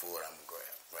that I can afford, I'm gonna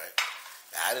grab, right?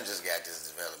 Now, I done just got this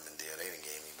development deal. They done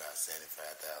gave me about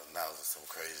 $75,000 or some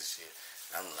crazy shit.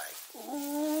 And I'm like,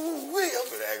 ooh, I'm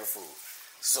in acting fool.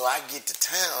 So I get to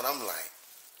town, I'm like,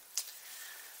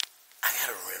 I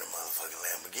gotta rent a motherfucking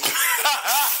Lamborghini.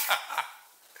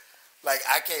 Like,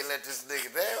 I can't let this nigga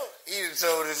down. He done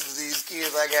told these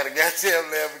kids I got a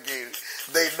goddamn Lamborghini.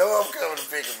 They know I'm coming to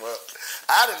pick him up.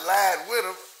 I done lied with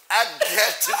him. I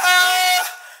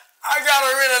gotta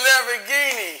rent a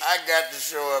Lamborghini. I got to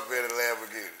show up in a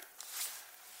Lamborghini.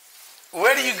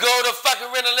 Where do you go to fucking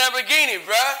rent a Lamborghini,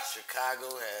 bruh?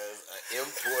 Chicago has an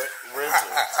import rental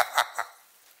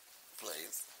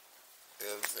place. You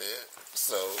know what I'm saying?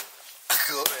 So, I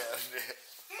go down there.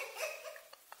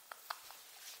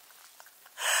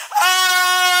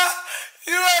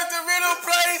 You at the rental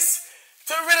place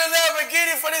to rent a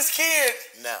Lamborghini for this kid.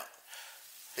 Now,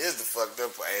 here's the fucked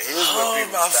up part.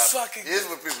 Here's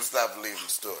where people stop believing the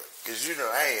story. Because, you know,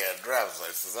 I ain't had a driver's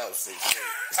license since I was 16.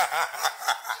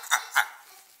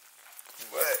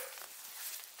 But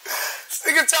this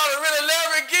nigga trying to rent a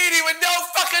Lamborghini with no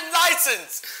fucking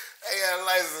license. I ain't had a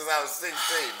license since I was 16,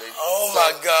 nigga. Oh, so,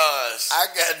 my gosh. I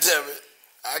goddamn it.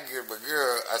 I give my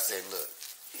girl, I say, look,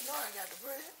 you know I got the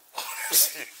bread.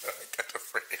 got the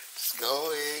friends.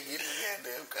 Go ahead, get in the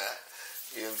goddamn car.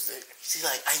 You know what I'm saying? She's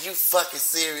like, are you fucking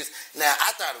serious? Now,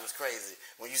 I thought it was crazy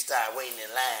when you started waiting in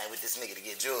line with this nigga to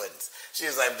get Jordans. She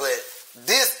was like, but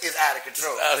this is out of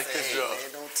control. It's out I of said, control. Hey,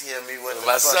 man, don't tell me what the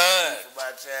My fuck son. you do for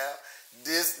my child.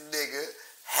 This nigga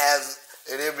has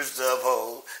an image to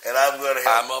uphold, and I'm going to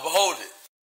help. I'm uphold it.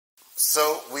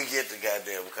 So, we get the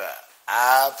goddamn car.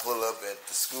 I pull up at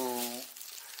the school,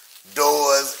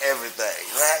 doors, everything.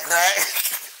 Right?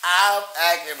 I'm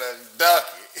acting a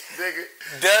donkey, nigga.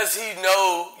 Does he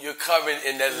know you're coming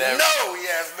in that Lamborghini? No, he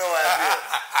has no idea.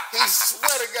 He swear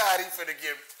to God he finna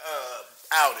get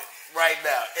outed right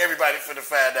now. Everybody finna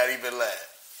find out he been lying.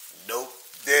 Nope.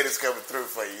 Daddy's coming through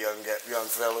for you, young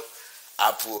fella.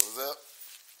 I pulls up.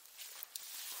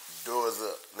 Doors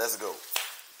up. Let's go.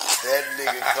 That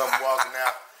nigga come walking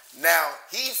out. Now,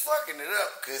 he fucking it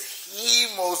up because he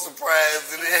more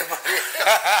surprised than everybody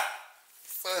else.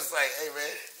 So it's like, hey,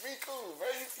 man, be cool, bro.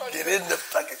 You fucking Get in the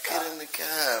fucking car. Get in the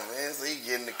car, man. So he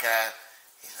get in the car.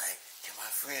 He's like, get my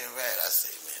friend right. I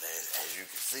say, man, as you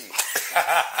can see.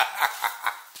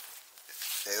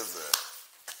 There's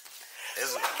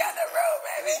I got the room,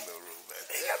 baby. no room back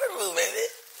I there. got the room, baby.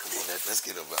 Come on, let's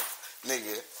get him up.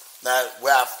 Nigga, now,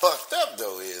 where I fucked up,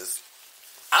 though, is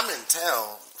I'm in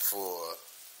town for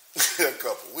a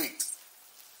couple weeks.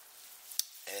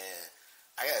 And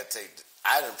I got to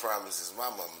I done promise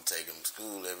my mama to take him to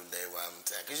school every day while I'm in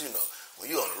town. Because, you know, when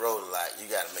you on the road a lot, you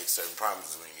got to make certain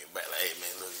promises when you get back. Like, hey,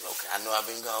 man, look, okay, I know I've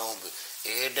been gone, but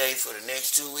every day for the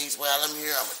next 2 weeks while I'm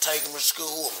here, I'm going to take him to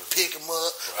school, I'm going to pick him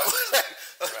up. Right.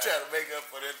 I'm trying to make up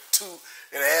for the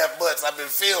 2.5 months I've been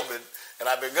filming and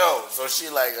I've been gone. So she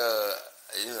like,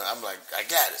 you know, I'm like, I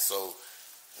got it. So,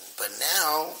 but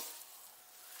now,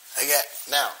 I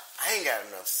ain't got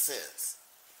enough sense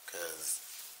because,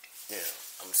 you know,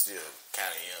 I'm still kind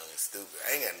of young and stupid.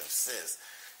 I ain't got enough sense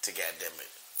to, goddamn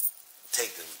it,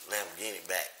 take the Lamborghini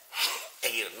back and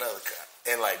get another car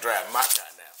and, like, drive my car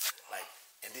now. Like,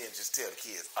 and then just tell the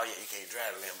kids, oh, yeah, you can't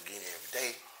drive the Lamborghini every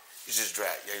day. You just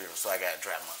drive, you know, so I got to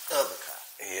drive my other car.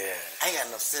 Yeah. I ain't got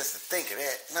enough sense to think of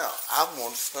that. No, I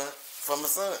want to stunt for my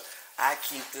son. I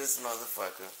keep this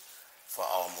motherfucker for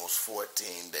almost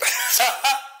 14 days.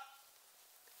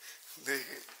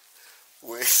 Nigga.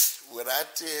 When I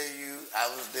tell you I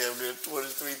was damn near $23,000 in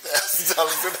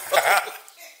the hole,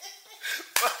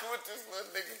 fucking with this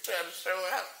little nigga trying to show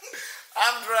out.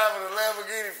 I'm driving a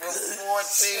Lamborghini for 14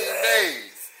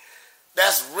 days.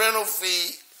 That's rental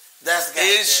fee. That's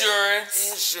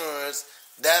insurance.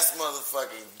 That's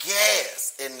motherfucking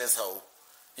gas in this hole.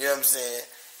 You know what I'm saying?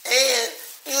 And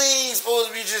you ain't supposed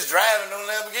to be just driving no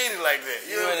Lamborghini like that.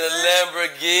 You in a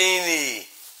Lamborghini.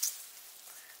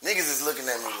 Niggas is looking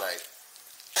at me like,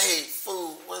 hey,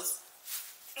 fool, what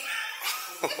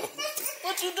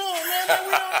you doing, man, that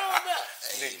we don't know about?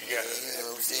 Hey, man, you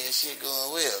know what I'm saying? Shit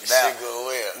going well. Shit going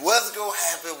well. What's going to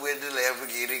happen when the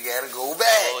Lamborghini got to go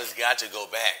back? Oh, it's got to go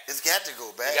back. It's got to go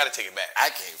back. You got to take it back.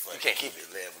 I can't fucking You can't keep it.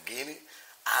 Lamborghini.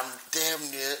 I'm damn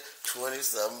near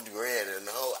 20-something grand in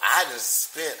the hole. I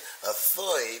just spent a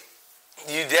third.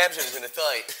 You damn sure spent a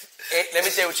third. Let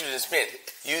me tell you what you just spent.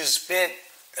 You spent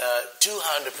 2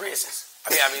 Honda Priuses.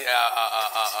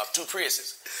 Two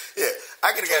Priuses. Yeah,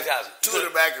 I could have got 2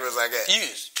 of the Acuras I got.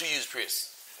 2 used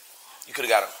Prius. You could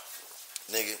have got them.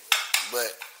 Nigga,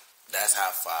 but that's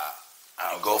how far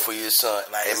I'll go for your son.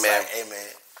 Like, hey, it's man. like, hey,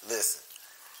 man, listen.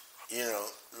 You know,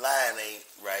 lying ain't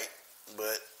right,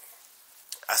 but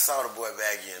I saw the boy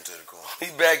back you into the corner. He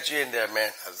backed you in there,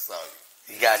 man. I saw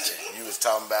you. He got you. You was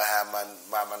talking about how my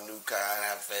new car and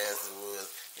how fast it was.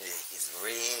 It's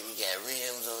red. You got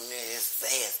rims on there. It's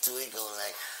fast too. It go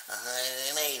like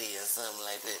 180 or something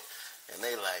like that. And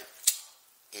they like,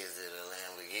 is it a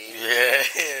Lamborghini?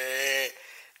 Yeah.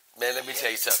 Man, let me tell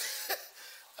you something.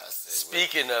 I said,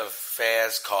 speaking of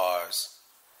fast cars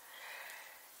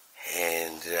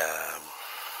and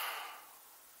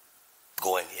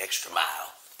going the extra mile.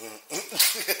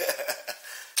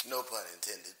 No pun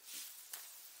intended.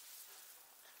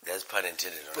 That's pun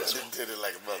intended on this one. Pun intended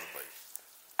like a motherfucker.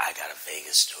 I got a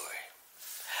Vegas story.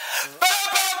 You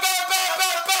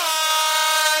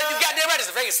goddamn right, it's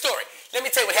a Vegas story. Let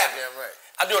me tell you what happened. Right.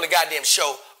 I'm doing a goddamn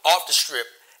show off the strip,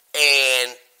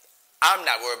 and I'm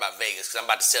not worried about Vegas because I'm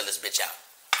about to sell this bitch out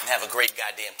and have a great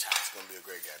goddamn time. It's going to be a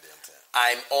great goddamn time.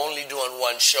 I'm only doing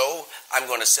one show. I'm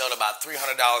going to sell about $300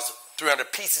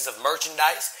 pieces of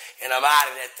merchandise, and I'm out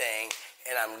of that thing,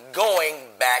 and I'm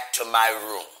going back to my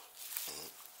room.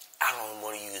 I don't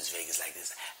want to use Vegas like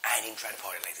this. I ain't even trying to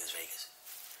party like this, Vegas.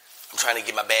 I'm trying to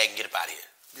get my bag and get up out of here.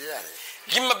 Get out of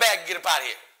here. Give me my bag and get up out of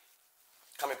here.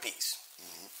 Come in peace.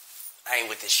 I ain't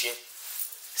with this shit.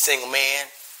 single man,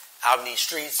 out in these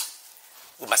streets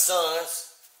with my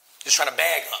sons, just trying to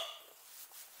bag up.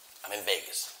 I'm in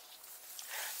Vegas.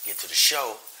 Get to the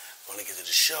show. When I get to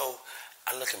the show,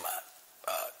 I look at my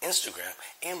Instagram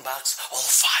inbox on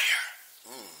fire.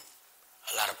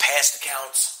 A lot of past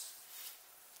accounts,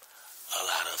 a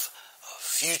lot of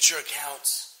future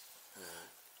accounts,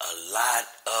 a lot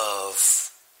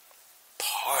of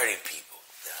party people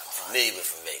that I'm familiar with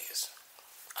from Vegas.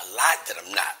 A lot that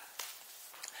I'm not.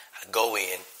 I go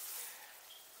in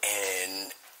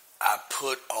and I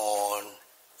put on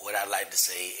what I like to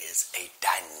say is a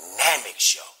dynamic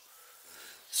show.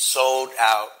 Sold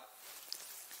out.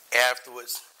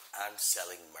 Afterwards, I'm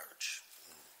selling merch.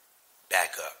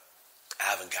 Back up. I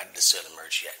haven't gotten to selling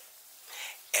merch yet.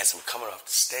 As I'm coming off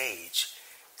the stage,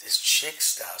 this chick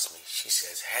stops me. She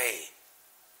says, hey,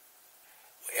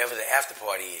 wherever the after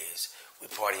party is, we're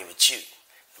partying with you.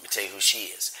 Let me tell you who she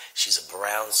is. She's a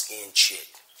brown-skinned chick.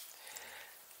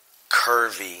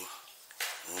 Curvy,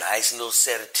 nice little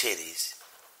set of titties.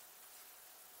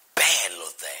 Bad little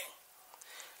thing.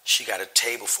 She got a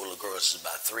table full of girls, there's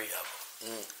about 3 of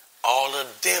them. All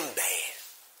of them bad.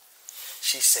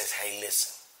 She says, hey,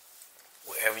 listen,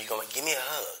 wherever you're going, give me a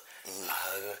hug. I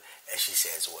hug her, and she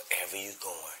says, wherever you're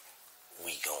going,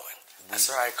 we going. I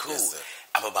said, all right, cool. Yes,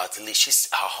 I'm about to leave.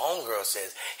 Her homegirl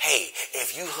says, hey,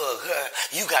 if you hug her,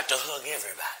 you got to hug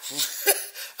everybody.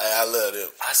 I love them.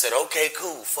 I said, okay,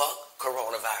 cool. Fuck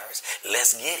coronavirus.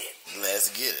 Let's get it. Let's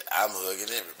get it. I'm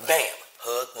hugging everybody. Bam.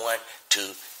 Hug 1,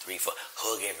 2, 3, 4.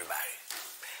 Hug everybody.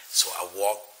 So I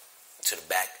walk to the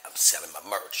back. I'm selling my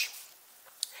merch.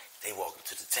 They walk up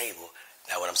to the table.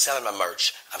 Now, when I'm selling my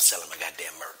merch, I'm selling my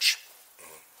goddamn merch.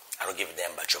 I don't give a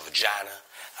damn about your vagina.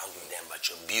 I don't give a damn about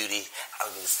your beauty. I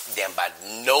don't give a damn about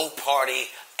no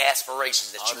party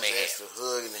aspirations that you may have. All the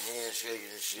hug and the handshake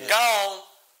and shit. Gone.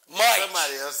 Mike.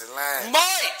 Somebody else in line.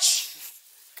 Mike.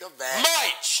 Come back.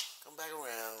 Mike. Come back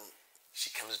around. She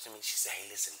comes up to me. She said, hey,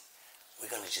 listen,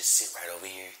 we're going to just sit right over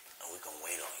here and we're going to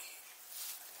wait on you.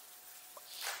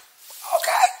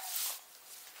 Okay.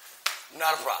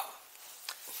 Not a problem.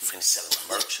 Finish selling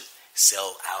my merch.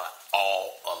 Sell out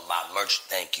all of my merch.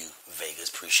 Thank you, Vegas.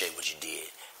 Appreciate what you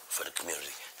did for the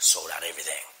community. Sold out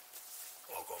everything.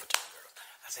 Walk over to the girl.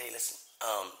 I say, hey, listen,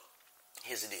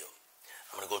 here's the deal.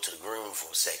 I'm going to go to the green room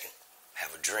for a second,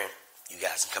 have a drink. You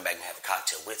guys can come back and have a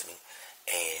cocktail with me,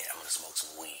 and I'm going to smoke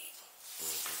some weed.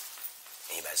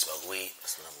 Anybody smoke weed?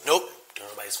 Nope. Don't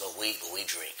nobody smoke weed, but we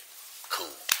drink.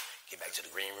 Cool. Get back to the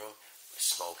green room. We're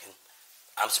smoking.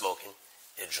 I'm smoking.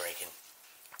 They're drinking.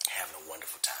 Having a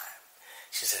wonderful time.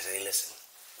 She says, hey, listen,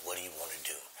 what do you want to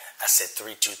do? I said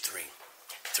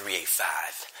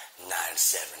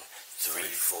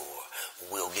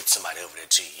 323-385-9734. We'll get somebody over there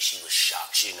to you. She was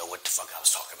shocked. She didn't know what the fuck I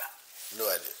was talking about.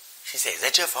 No idea. She said, is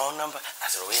that your phone number? I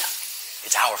said, oh, yeah.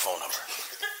 It's our phone number.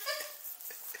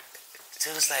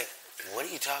 So it was like, what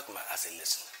are you talking about? I said,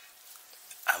 listen,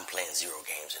 I'm playing 0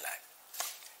 games tonight.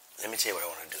 Let me tell you what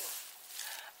I want to do.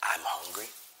 I'm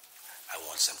hungry. I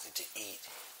want something to eat.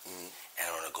 And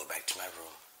I want to go back to my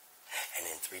room. And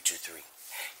then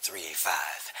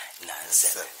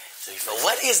 323-385-9734.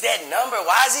 What is that number?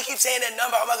 Why does he keep saying that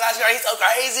number? Oh my gosh, girl, he's so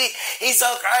crazy. He's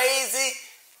so crazy.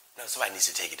 No, somebody needs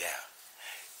to take it down.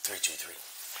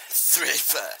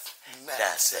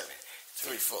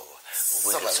 323-385-9734.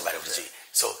 We'll get somebody over to you.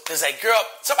 So it's like, girl,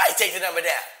 somebody take the number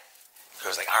down.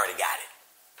 Girl's like, I already got it.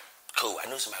 Cool. I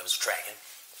knew somebody was tracking.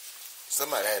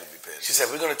 Somebody had to be pissed. She said,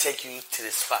 we're going to take you to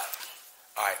this spot.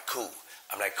 All right, cool.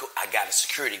 I'm like, cool. I got a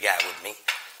security guy with me.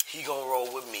 He going to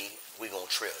roll with me. We going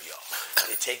to trail y'all.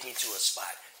 They take me to a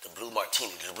spot, the Blue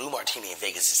Martini. The Blue Martini in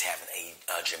Vegas is having a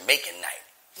Jamaican night.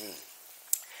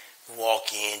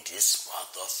 Walk in, this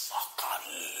motherfucker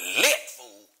lit,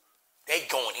 fool. They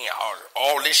going in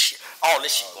all this shit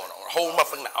going on. Whole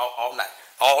motherfucking night, all night.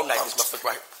 All night, this motherfucker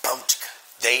right here.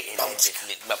 They in that bitch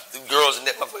lit. The girls in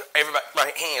that motherfucker, everybody,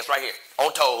 my hands right here,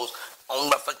 on toes, on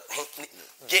motherfucker,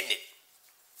 getting it.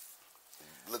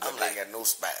 Look like they ain't got no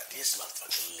spot. This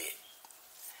motherfucker lit.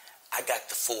 I got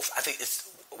the fourth. I think it's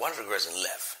one of the girls in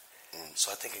left.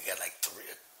 So I think I got like 3.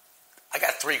 I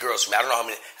got 3 girls with me. I don't know how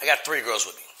many. I got 3 girls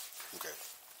with me. Okay.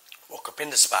 Walk up in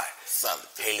the spot. Solid.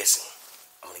 Hey, listen.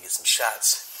 I'm going to get some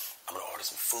shots. I'm going to order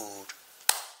some food.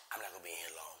 I'm not going to be in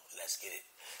here long. Let's get it.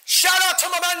 Shout out to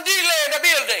my bandile in the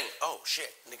building. Oh,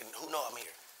 shit. Nigga, who know I'm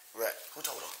here? Right. Who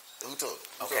told him? Who told him?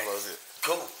 Okay. Who told us it?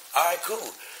 Cool. All right,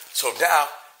 cool. So now,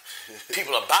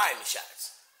 people are buying me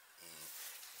shots.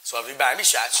 So if you buying me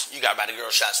shots, you got to buy the girl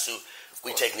shots too.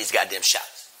 We taking these goddamn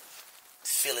shots.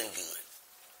 Feeling good.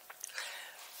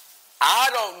 I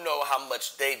don't know how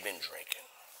much they've been drinking.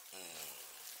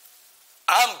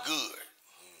 I'm good.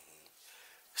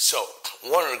 So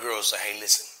one of the girls said, hey,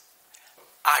 listen,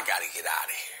 I got to get out of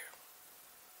here.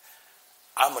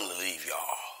 I'm going to leave y'all.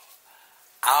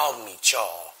 I'll meet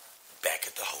y'all back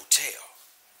at the hotel.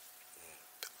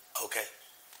 Okay,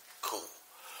 cool.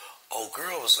 Old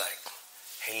girl was like,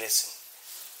 hey, listen,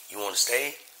 you want to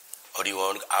stay or do you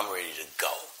want to? I'm ready to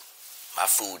go. My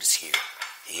food is here.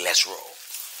 Let's roll.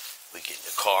 We get in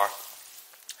the car.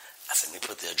 I said, let me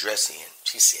put the address in.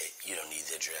 She said, you don't need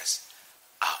the address.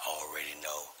 I already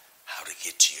know how to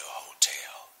get to your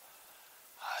hotel.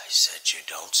 I said, you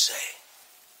don't say.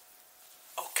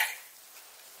 Okay.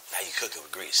 Now you cooking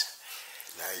with grease.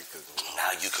 Now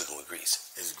you cooking with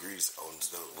grease. It's grease on the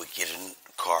stove. We get in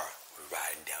the car. We're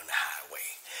riding down the highway.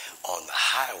 On the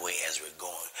highway as we're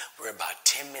going, we're about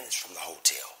 10 minutes from the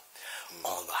hotel.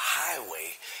 On the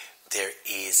highway, there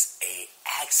is a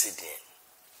accident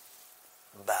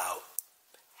about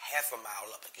half a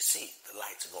mile up. You can see the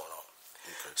lights are going on.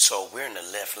 Okay. So we're in the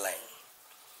left lane.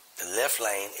 The left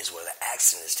lane is where the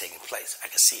accident is taking place. I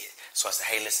can see it. So I said,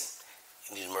 hey, listen,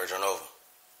 you need to merge on over.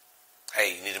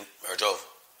 Hey, you need to merge over.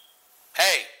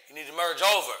 Hey, you need to merge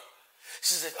over.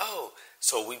 She said, oh.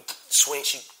 So we swing,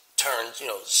 she turns,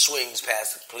 swings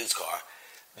past the police car,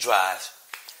 drives.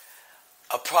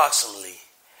 Approximately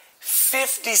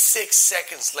 56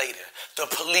 seconds later, the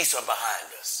police are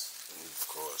behind us. Of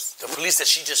course. The police that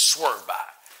she just swerved by.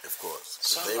 Of course.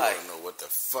 So they want to know what the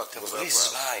fuck the was police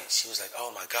is up. behind. She was like,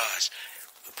 oh my gosh.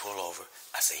 We pull over.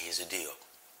 I say, here's the deal.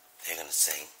 They're going to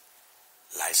say,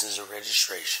 license or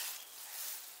registration,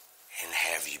 and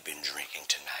have you been drinking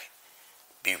tonight?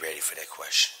 Be ready for that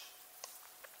question.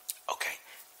 Okay,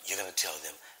 you're going to tell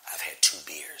them, I've had 2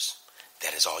 beers.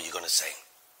 That is all you're going to say.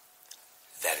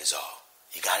 That is all.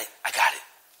 You got it? I got it.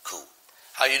 Cool.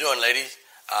 How you doing, ladies?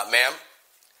 Ma'am?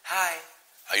 Hi.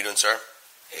 How you doing, sir?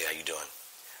 Hey, how you doing?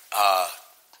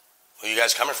 Where you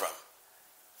guys coming from?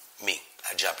 Me.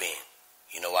 I jump in.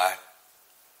 You know why?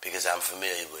 Because I'm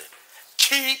familiar with it.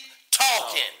 Keep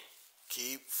talking.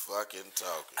 Keep fucking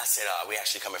talking. I said, we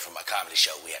actually coming from a comedy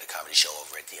show. We had a comedy show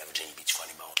over at the Virginia Beach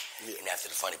Funny Bone. Yeah. And after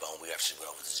the Funny Bone, we actually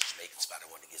went over to the Jamaican spot. I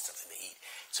wanted to get something to eat.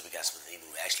 So we got something to eat.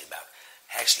 We were actually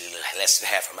less than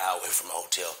half an hour away from the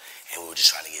hotel, and we were just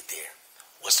trying to get there.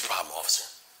 What's the problem, officer?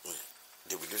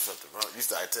 Did we do something wrong? You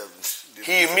started telling me.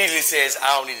 He immediately says,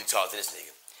 I don't need to talk to this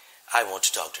nigga. I want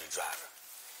to talk to the driver.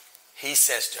 He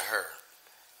says to her,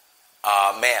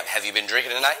 ma'am, have you been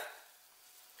drinking tonight?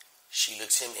 She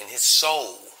looks him in his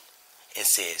soul and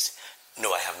says,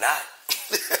 no, I have not.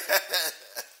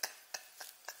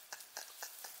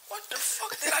 What the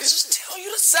fuck did I just tell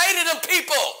you to say to them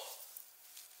people?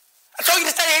 I told you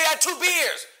to say he had 2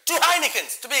 beers, 2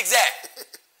 Heinekens, to be exact.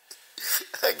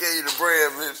 I gave you the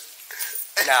brand, bitch.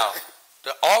 Now,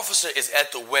 the officer is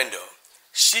at the window.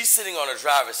 She's sitting on the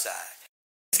driver's side.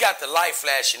 He's got the light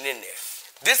flashing in there.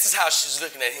 This is how she's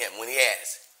looking at him when he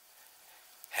asks,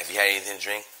 have you had anything to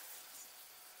drink?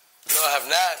 No, I have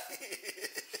not.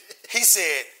 He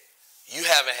said, you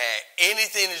haven't had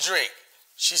anything to drink.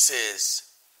 She says,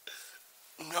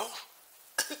 no.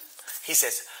 He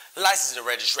says, license and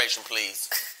registration, please.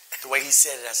 The way he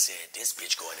said it, I said, this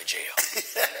bitch going to jail.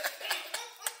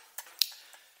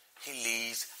 He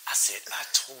leaves. I said, I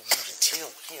told you to tell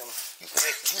him you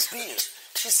had 2 beers.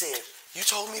 She said, you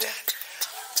told me that?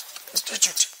 Did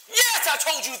you? Yes, I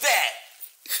told you that.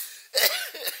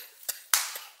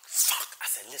 Fuck. I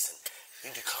said, listen,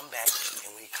 you need to come back,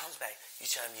 and when he comes back, you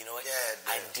tell him, you know what? Yeah,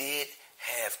 I did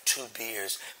have 2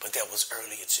 beers, but that was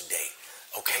earlier today.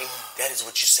 Okay? That is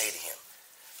what you say to him.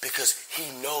 Because he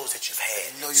knows that you've had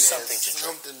something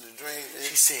to drink.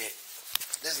 She said,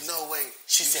 there's no way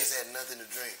she you said, just had nothing to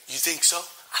drink. You think so?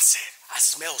 I said, I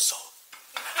smell so.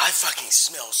 I fucking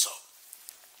smell so.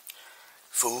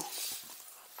 Fool.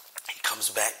 He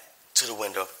comes back to the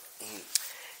window.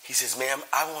 He says, ma'am,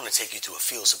 I want to take you to a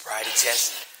field sobriety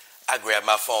test. I grabbed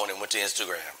my phone and went to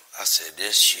Instagram. I said,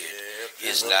 this shit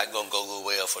is not going to go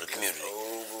well for the community.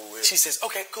 She says,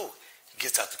 okay, cool. He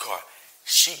gets out the car.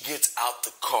 She gets out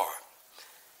the car.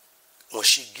 When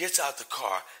she gets out the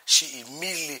car, she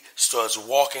immediately starts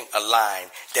walking a line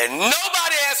that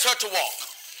nobody asked her to walk.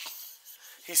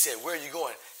 He said, where are you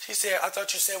going? She said, I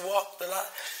thought you said walk the line.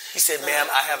 He said, ma'am,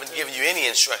 I haven't given you any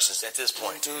instructions at this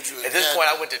point. At this point,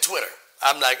 I went to Twitter.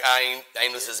 I'm like, I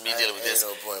ain't listening to me dealing with this.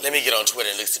 Let me get on Twitter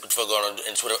and look what's going on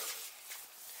in Twitter.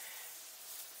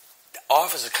 The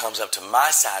officer comes up to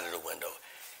my side of the window.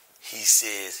 He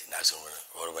says,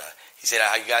 he said,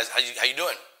 how you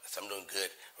doing? I said, I'm doing good.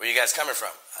 Where you guys coming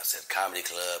from? I said, comedy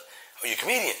club. Oh, you a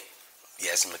comedian?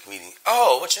 Yes, I'm a comedian.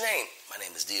 Oh, what's your name? My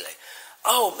name is D-Lay.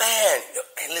 Oh, man.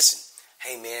 Hey, listen,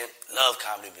 hey man, love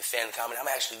comedy, been a fan of comedy. I'm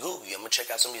actually Google you. I'm gonna check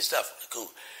out some of your stuff. I'm like,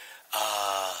 cool.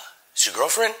 Is your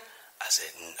girlfriend? I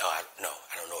said, no, I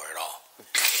don't know her at all.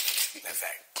 Matter of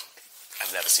fact,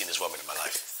 I've never seen this woman in my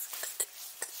life.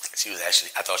 She was actually,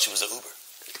 I thought she was an Uber.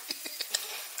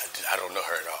 I don't know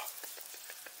her at all.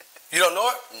 You don't know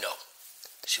her? No.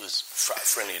 She was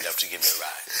friendly enough to give me a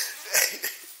ride.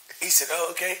 He said, oh,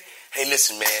 okay. Hey,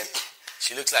 listen, man.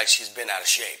 She looks like she's been out of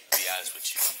shape, to be honest with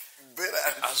you.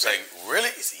 I was like, really?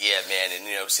 He said, yeah, man. And,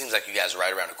 it seems like you guys are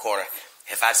right around the corner.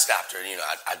 If I stopped her,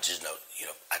 I'd just know,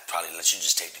 I'd probably let you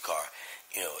just take the car,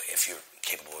 if you're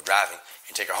capable of driving,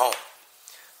 and take her home.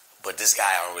 But this guy,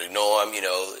 I don't really know him,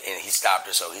 and he stopped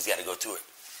her, so he's got to go through it.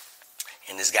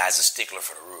 And this guy's a stickler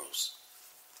for the rules.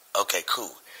 Okay,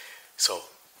 cool. So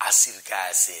I see the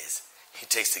guy says, he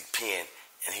takes the pen,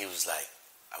 and he was like,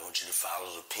 I want you to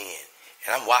follow the pen.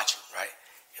 And I'm watching, right?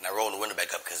 And I roll the window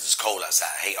back up because it's cold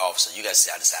outside. Hey, officer, you got to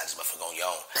sit outside this motherfucker on your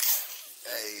own.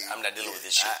 Hey, I'm not dealing with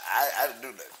this shit. I didn't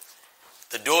do that.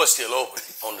 The door's still open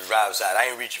on the driver's side.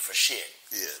 I ain't reaching for shit.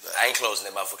 Yeah, I ain't closing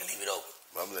that motherfucker. Leave it open.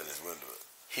 I'm letting this window up.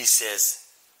 He says,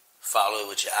 follow it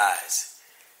with your eyes.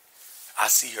 I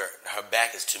see her. Her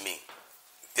back is to me.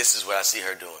 This is what I see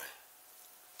her doing.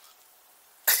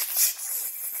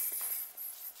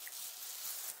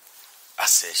 I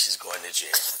said, she's going to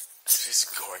jail. She's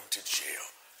going to jail.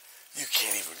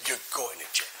 You're going to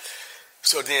jail.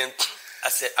 So then I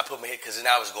said, I put my head, because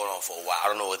now it's going on for a while. I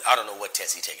don't know what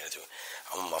test he taking her through.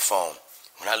 I'm on my phone.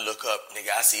 When I look up,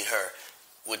 nigga, I see her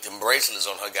with them bracelets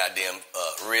on her goddamn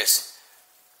wrist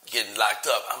getting locked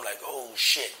up. I'm like, oh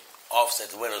shit. Officer at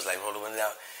the window was like, roll the window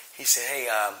down. He said, hey,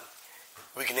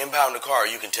 we can impound the car or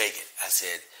you can take it. I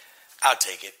said, I'll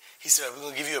take it. He said, we're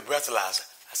going to give you a breathalyzer.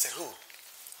 I said, who?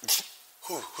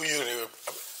 Who you gonna do?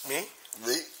 Me?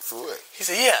 Me? For what? He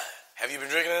said, yeah. Have you been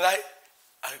drinking tonight?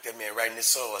 I looked at that man right in his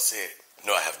soul. I said,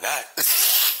 no, I have not.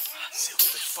 I said, what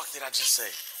the fuck did I just say?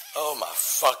 Oh my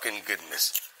fucking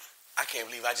goodness. I can't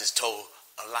believe I just told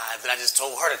a lie that I just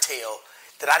told her to tell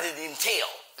that I didn't even tell.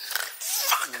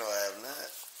 Fuck. No, I have not.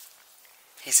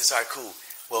 He says, all right, cool.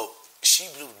 Well, she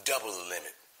blew double the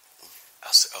limit.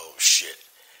 I said, oh shit.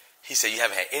 He said, you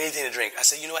haven't had anything to drink. I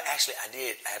said, you know what? Actually, I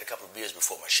did. I had a couple of beers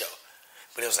before my show.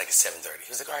 But it was like at 7:30. He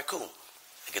was like, all right, cool.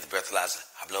 I get the breathalyzer.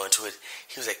 I blow into it.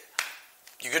 He was like,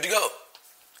 you good to go?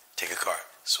 Take a car.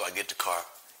 So I get the car,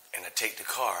 and I take the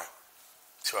car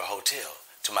to our hotel,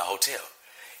 to my hotel.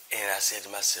 And I said to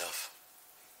myself,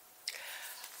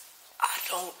 I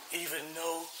don't even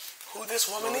know who this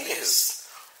woman is.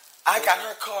 I got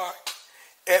her car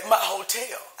at my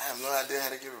hotel. I have no idea how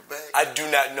to give her back. I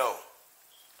do not know.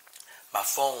 My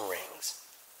phone rings.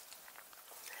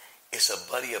 It's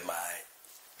a buddy of mine,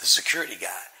 the security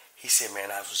guy. He said, man,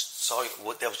 saw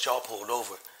what that was y'all pulled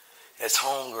over. That's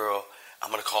homegirl. I'm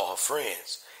going to call her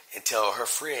friends and tell her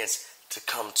friends to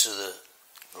come to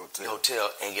the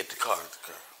hotel and get the car.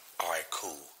 All right,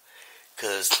 cool.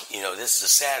 Because, this is a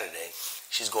Saturday.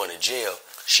 She's going to jail.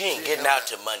 She ain't getting out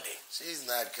till Monday. She's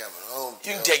not coming home.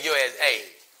 You can take your ass. Hey,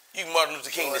 you can Martin Luther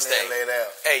King this thing.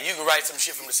 Hey, you can write some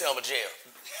shit from the Selma jail.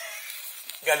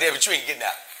 Goddamn it, you ain't getting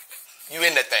out. You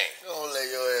in that thing. Don't lay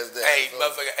your ass down. Hey,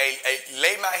 motherfucker, hey,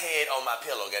 lay my head on my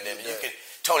pillow, goddamn it. You can,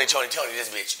 Tony, this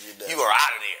bitch. You are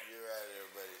out of there. You're out of there,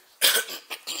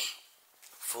 buddy.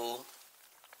 Fool.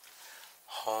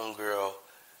 Homegirl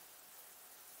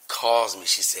calls me.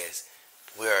 She says,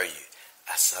 where are you?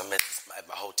 I said, I'm at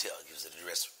my hotel. Gives her the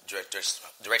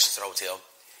directions to the hotel.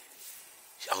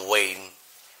 I'm waiting.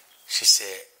 She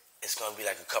said, it's going to be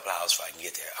like a couple hours before I can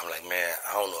get there. I'm like, man,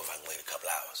 I don't know if I can wait a couple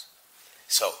hours.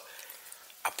 So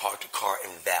I parked the car in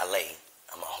valet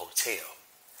at my hotel.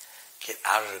 Get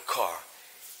out of the car,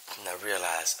 and I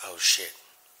realized, oh shit,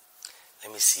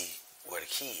 let me see where the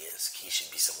key is. Key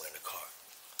should be somewhere in the car.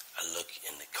 I look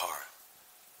in the car.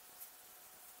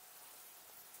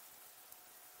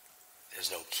 There's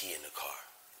no key in the car.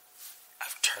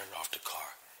 I've turned off the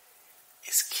car.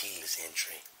 It's keyless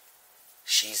entry.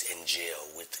 She's in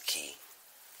jail with the key.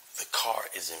 The car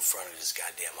is in front of this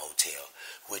goddamn hotel,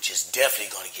 which is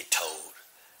definitely going to get towed.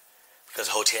 Because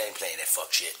the hotel ain't playing that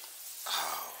fuck shit.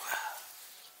 Oh, wow.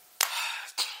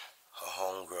 Her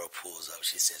homegirl pulls up.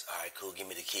 She says, all right, cool, give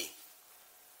me the key.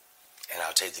 And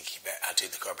I'll take the key back. I'll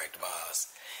take the car back to my house,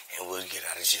 and we'll get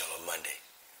out of jail on Monday.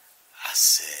 I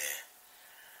said,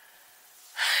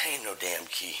 ain't no damn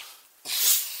key.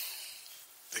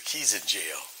 The key's in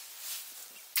jail.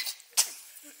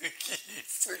 The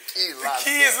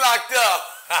key is locked up.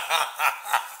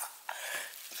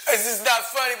 This is not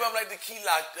funny, but I'm like, the key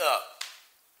locked up.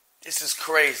 This is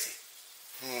crazy.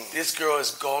 This girl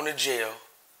is going to jail.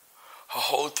 Her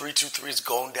whole 323 is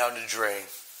going down the drain.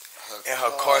 and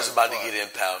her car's about to get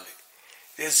impounded.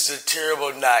 This is a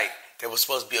terrible night that was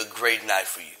supposed to be a great night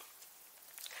for you.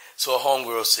 So a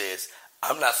homegirl says,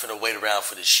 I'm not finna wait around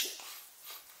for this shit.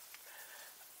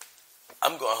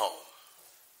 I'm going home.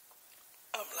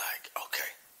 I'm like, okay.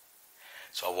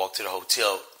 So I walk to the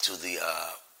hotel, to the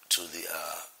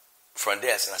front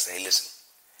desk, and I say, hey, listen.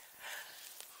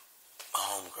 My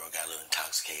homegirl got a little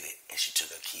intoxicated, and she took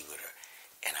her key with her,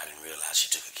 and I didn't realize she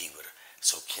took her key with her.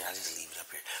 So can I just leave it up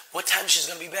here? What time is she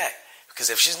going to be back? Because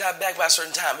if she's not back by a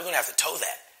certain time, we're going to have to tow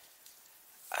that.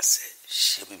 I said,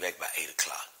 she'll be back by 8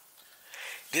 o'clock.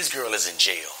 This girl is in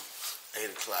jail. 8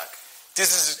 o'clock.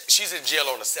 She's in jail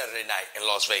on a Saturday night in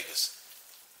Las Vegas.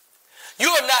 You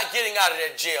are not getting out of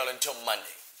that jail until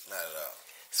Monday. Not at all.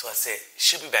 So I said,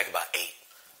 she'll be back about 8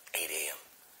 a.m.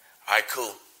 All right,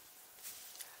 cool.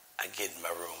 I get in my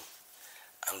room.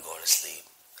 I'm going to sleep.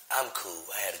 I'm cool.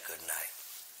 I had a good night.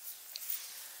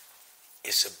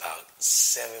 It's about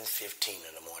 7:15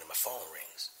 in the morning. My phone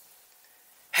rings.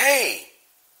 Hey,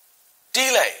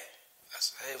 Delay. I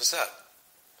said, hey, what's up?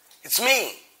 It's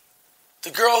me,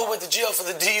 the girl who went to jail for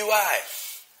the DUI.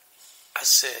 I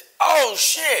said, oh,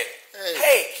 shit.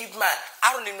 Hey, keep in mind,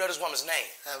 I don't even know this woman's name.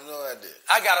 I have no idea.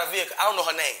 I got her vehicle. I don't know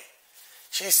her name.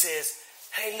 She says,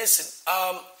 hey, listen,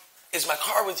 is my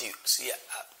car with you? I said, yeah,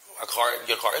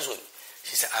 your car is with me.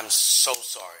 She said, I'm so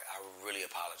sorry. I really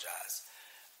apologize.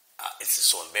 It's just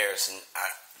so embarrassing.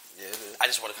 I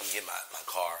just want to come get my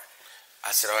car.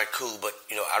 I said, all right, cool, but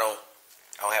I don't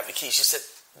have the key. She said,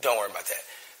 don't worry about that.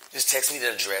 Just text me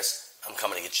the address. I'm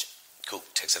coming to get you. Cool,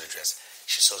 text her the address.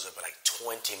 She shows up like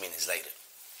 20 minutes later.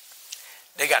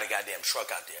 They got a goddamn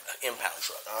truck out there, an impound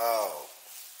truck. Oh.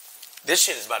 This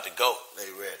shit is about to go.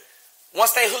 They ready.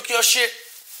 Once they hook your shit,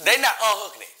 they not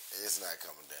unhooking it. It's not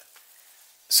coming down.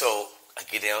 So I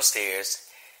get downstairs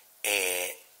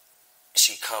and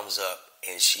she comes up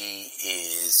and she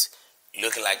is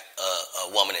looking like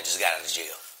a woman that just got out of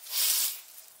jail.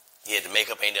 Yeah, the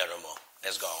makeup ain't there no more.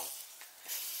 That's gone.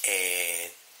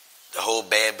 And the whole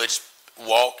bad bitch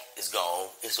walk is gone.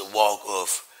 It's a walk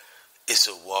of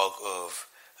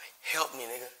help me,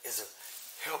 nigga.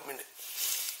 Help me.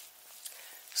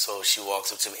 So she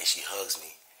walks up to me and she hugs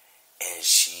me and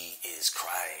she is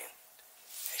crying.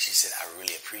 And she said, I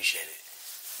really appreciate it.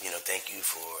 Thank you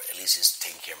for at least just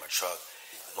taking care of my truck.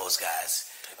 Most guys,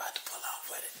 they about to pull off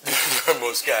with it.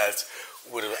 Most guys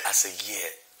would have. I said,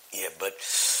 yeah, but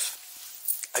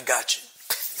I got you.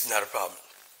 It's not a problem.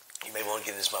 You may want to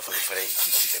get in this motherfucker before they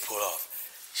pull off.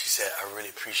 She said, I really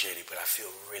appreciate it, but I feel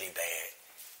really bad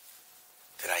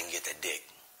that I can get that dick.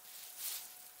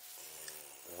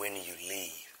 When do you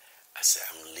leave? I said,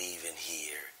 I'm leaving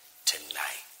here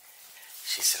tonight.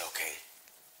 She said, okay,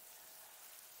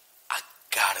 I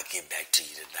gotta get back to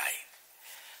you tonight.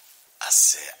 I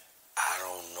said, I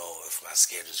don't know if my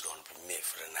schedule's gonna permit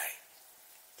for the night.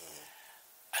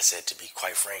 I said, to be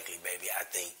quite frankly, baby, I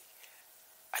think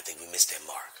we missed that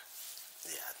mark.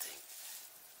 Yeah,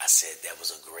 I said that was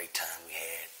a great time we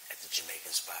had at the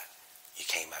Jamaican spot. You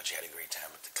came out, you had a great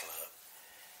time at the club.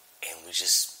 And we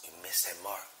missed that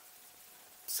mark.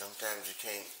 Sometimes you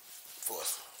can't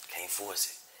force it. Can't force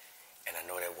it. And I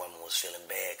know that woman was feeling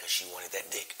bad because she wanted that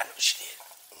dick. I know she did.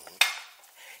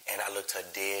 And I looked her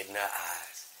dead in her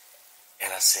eyes.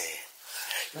 And I said,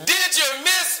 did you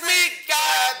miss me?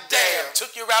 Goddamn.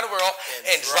 Took you around the world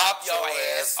and dropped your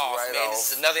ass off, right, man.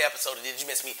 This is another episode of Did You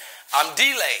Miss Me? I'm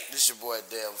D-Lay. This your boy,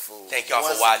 Damn Fool. Thank y'all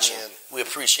for watching. We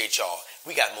appreciate y'all.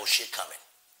 We got more shit coming.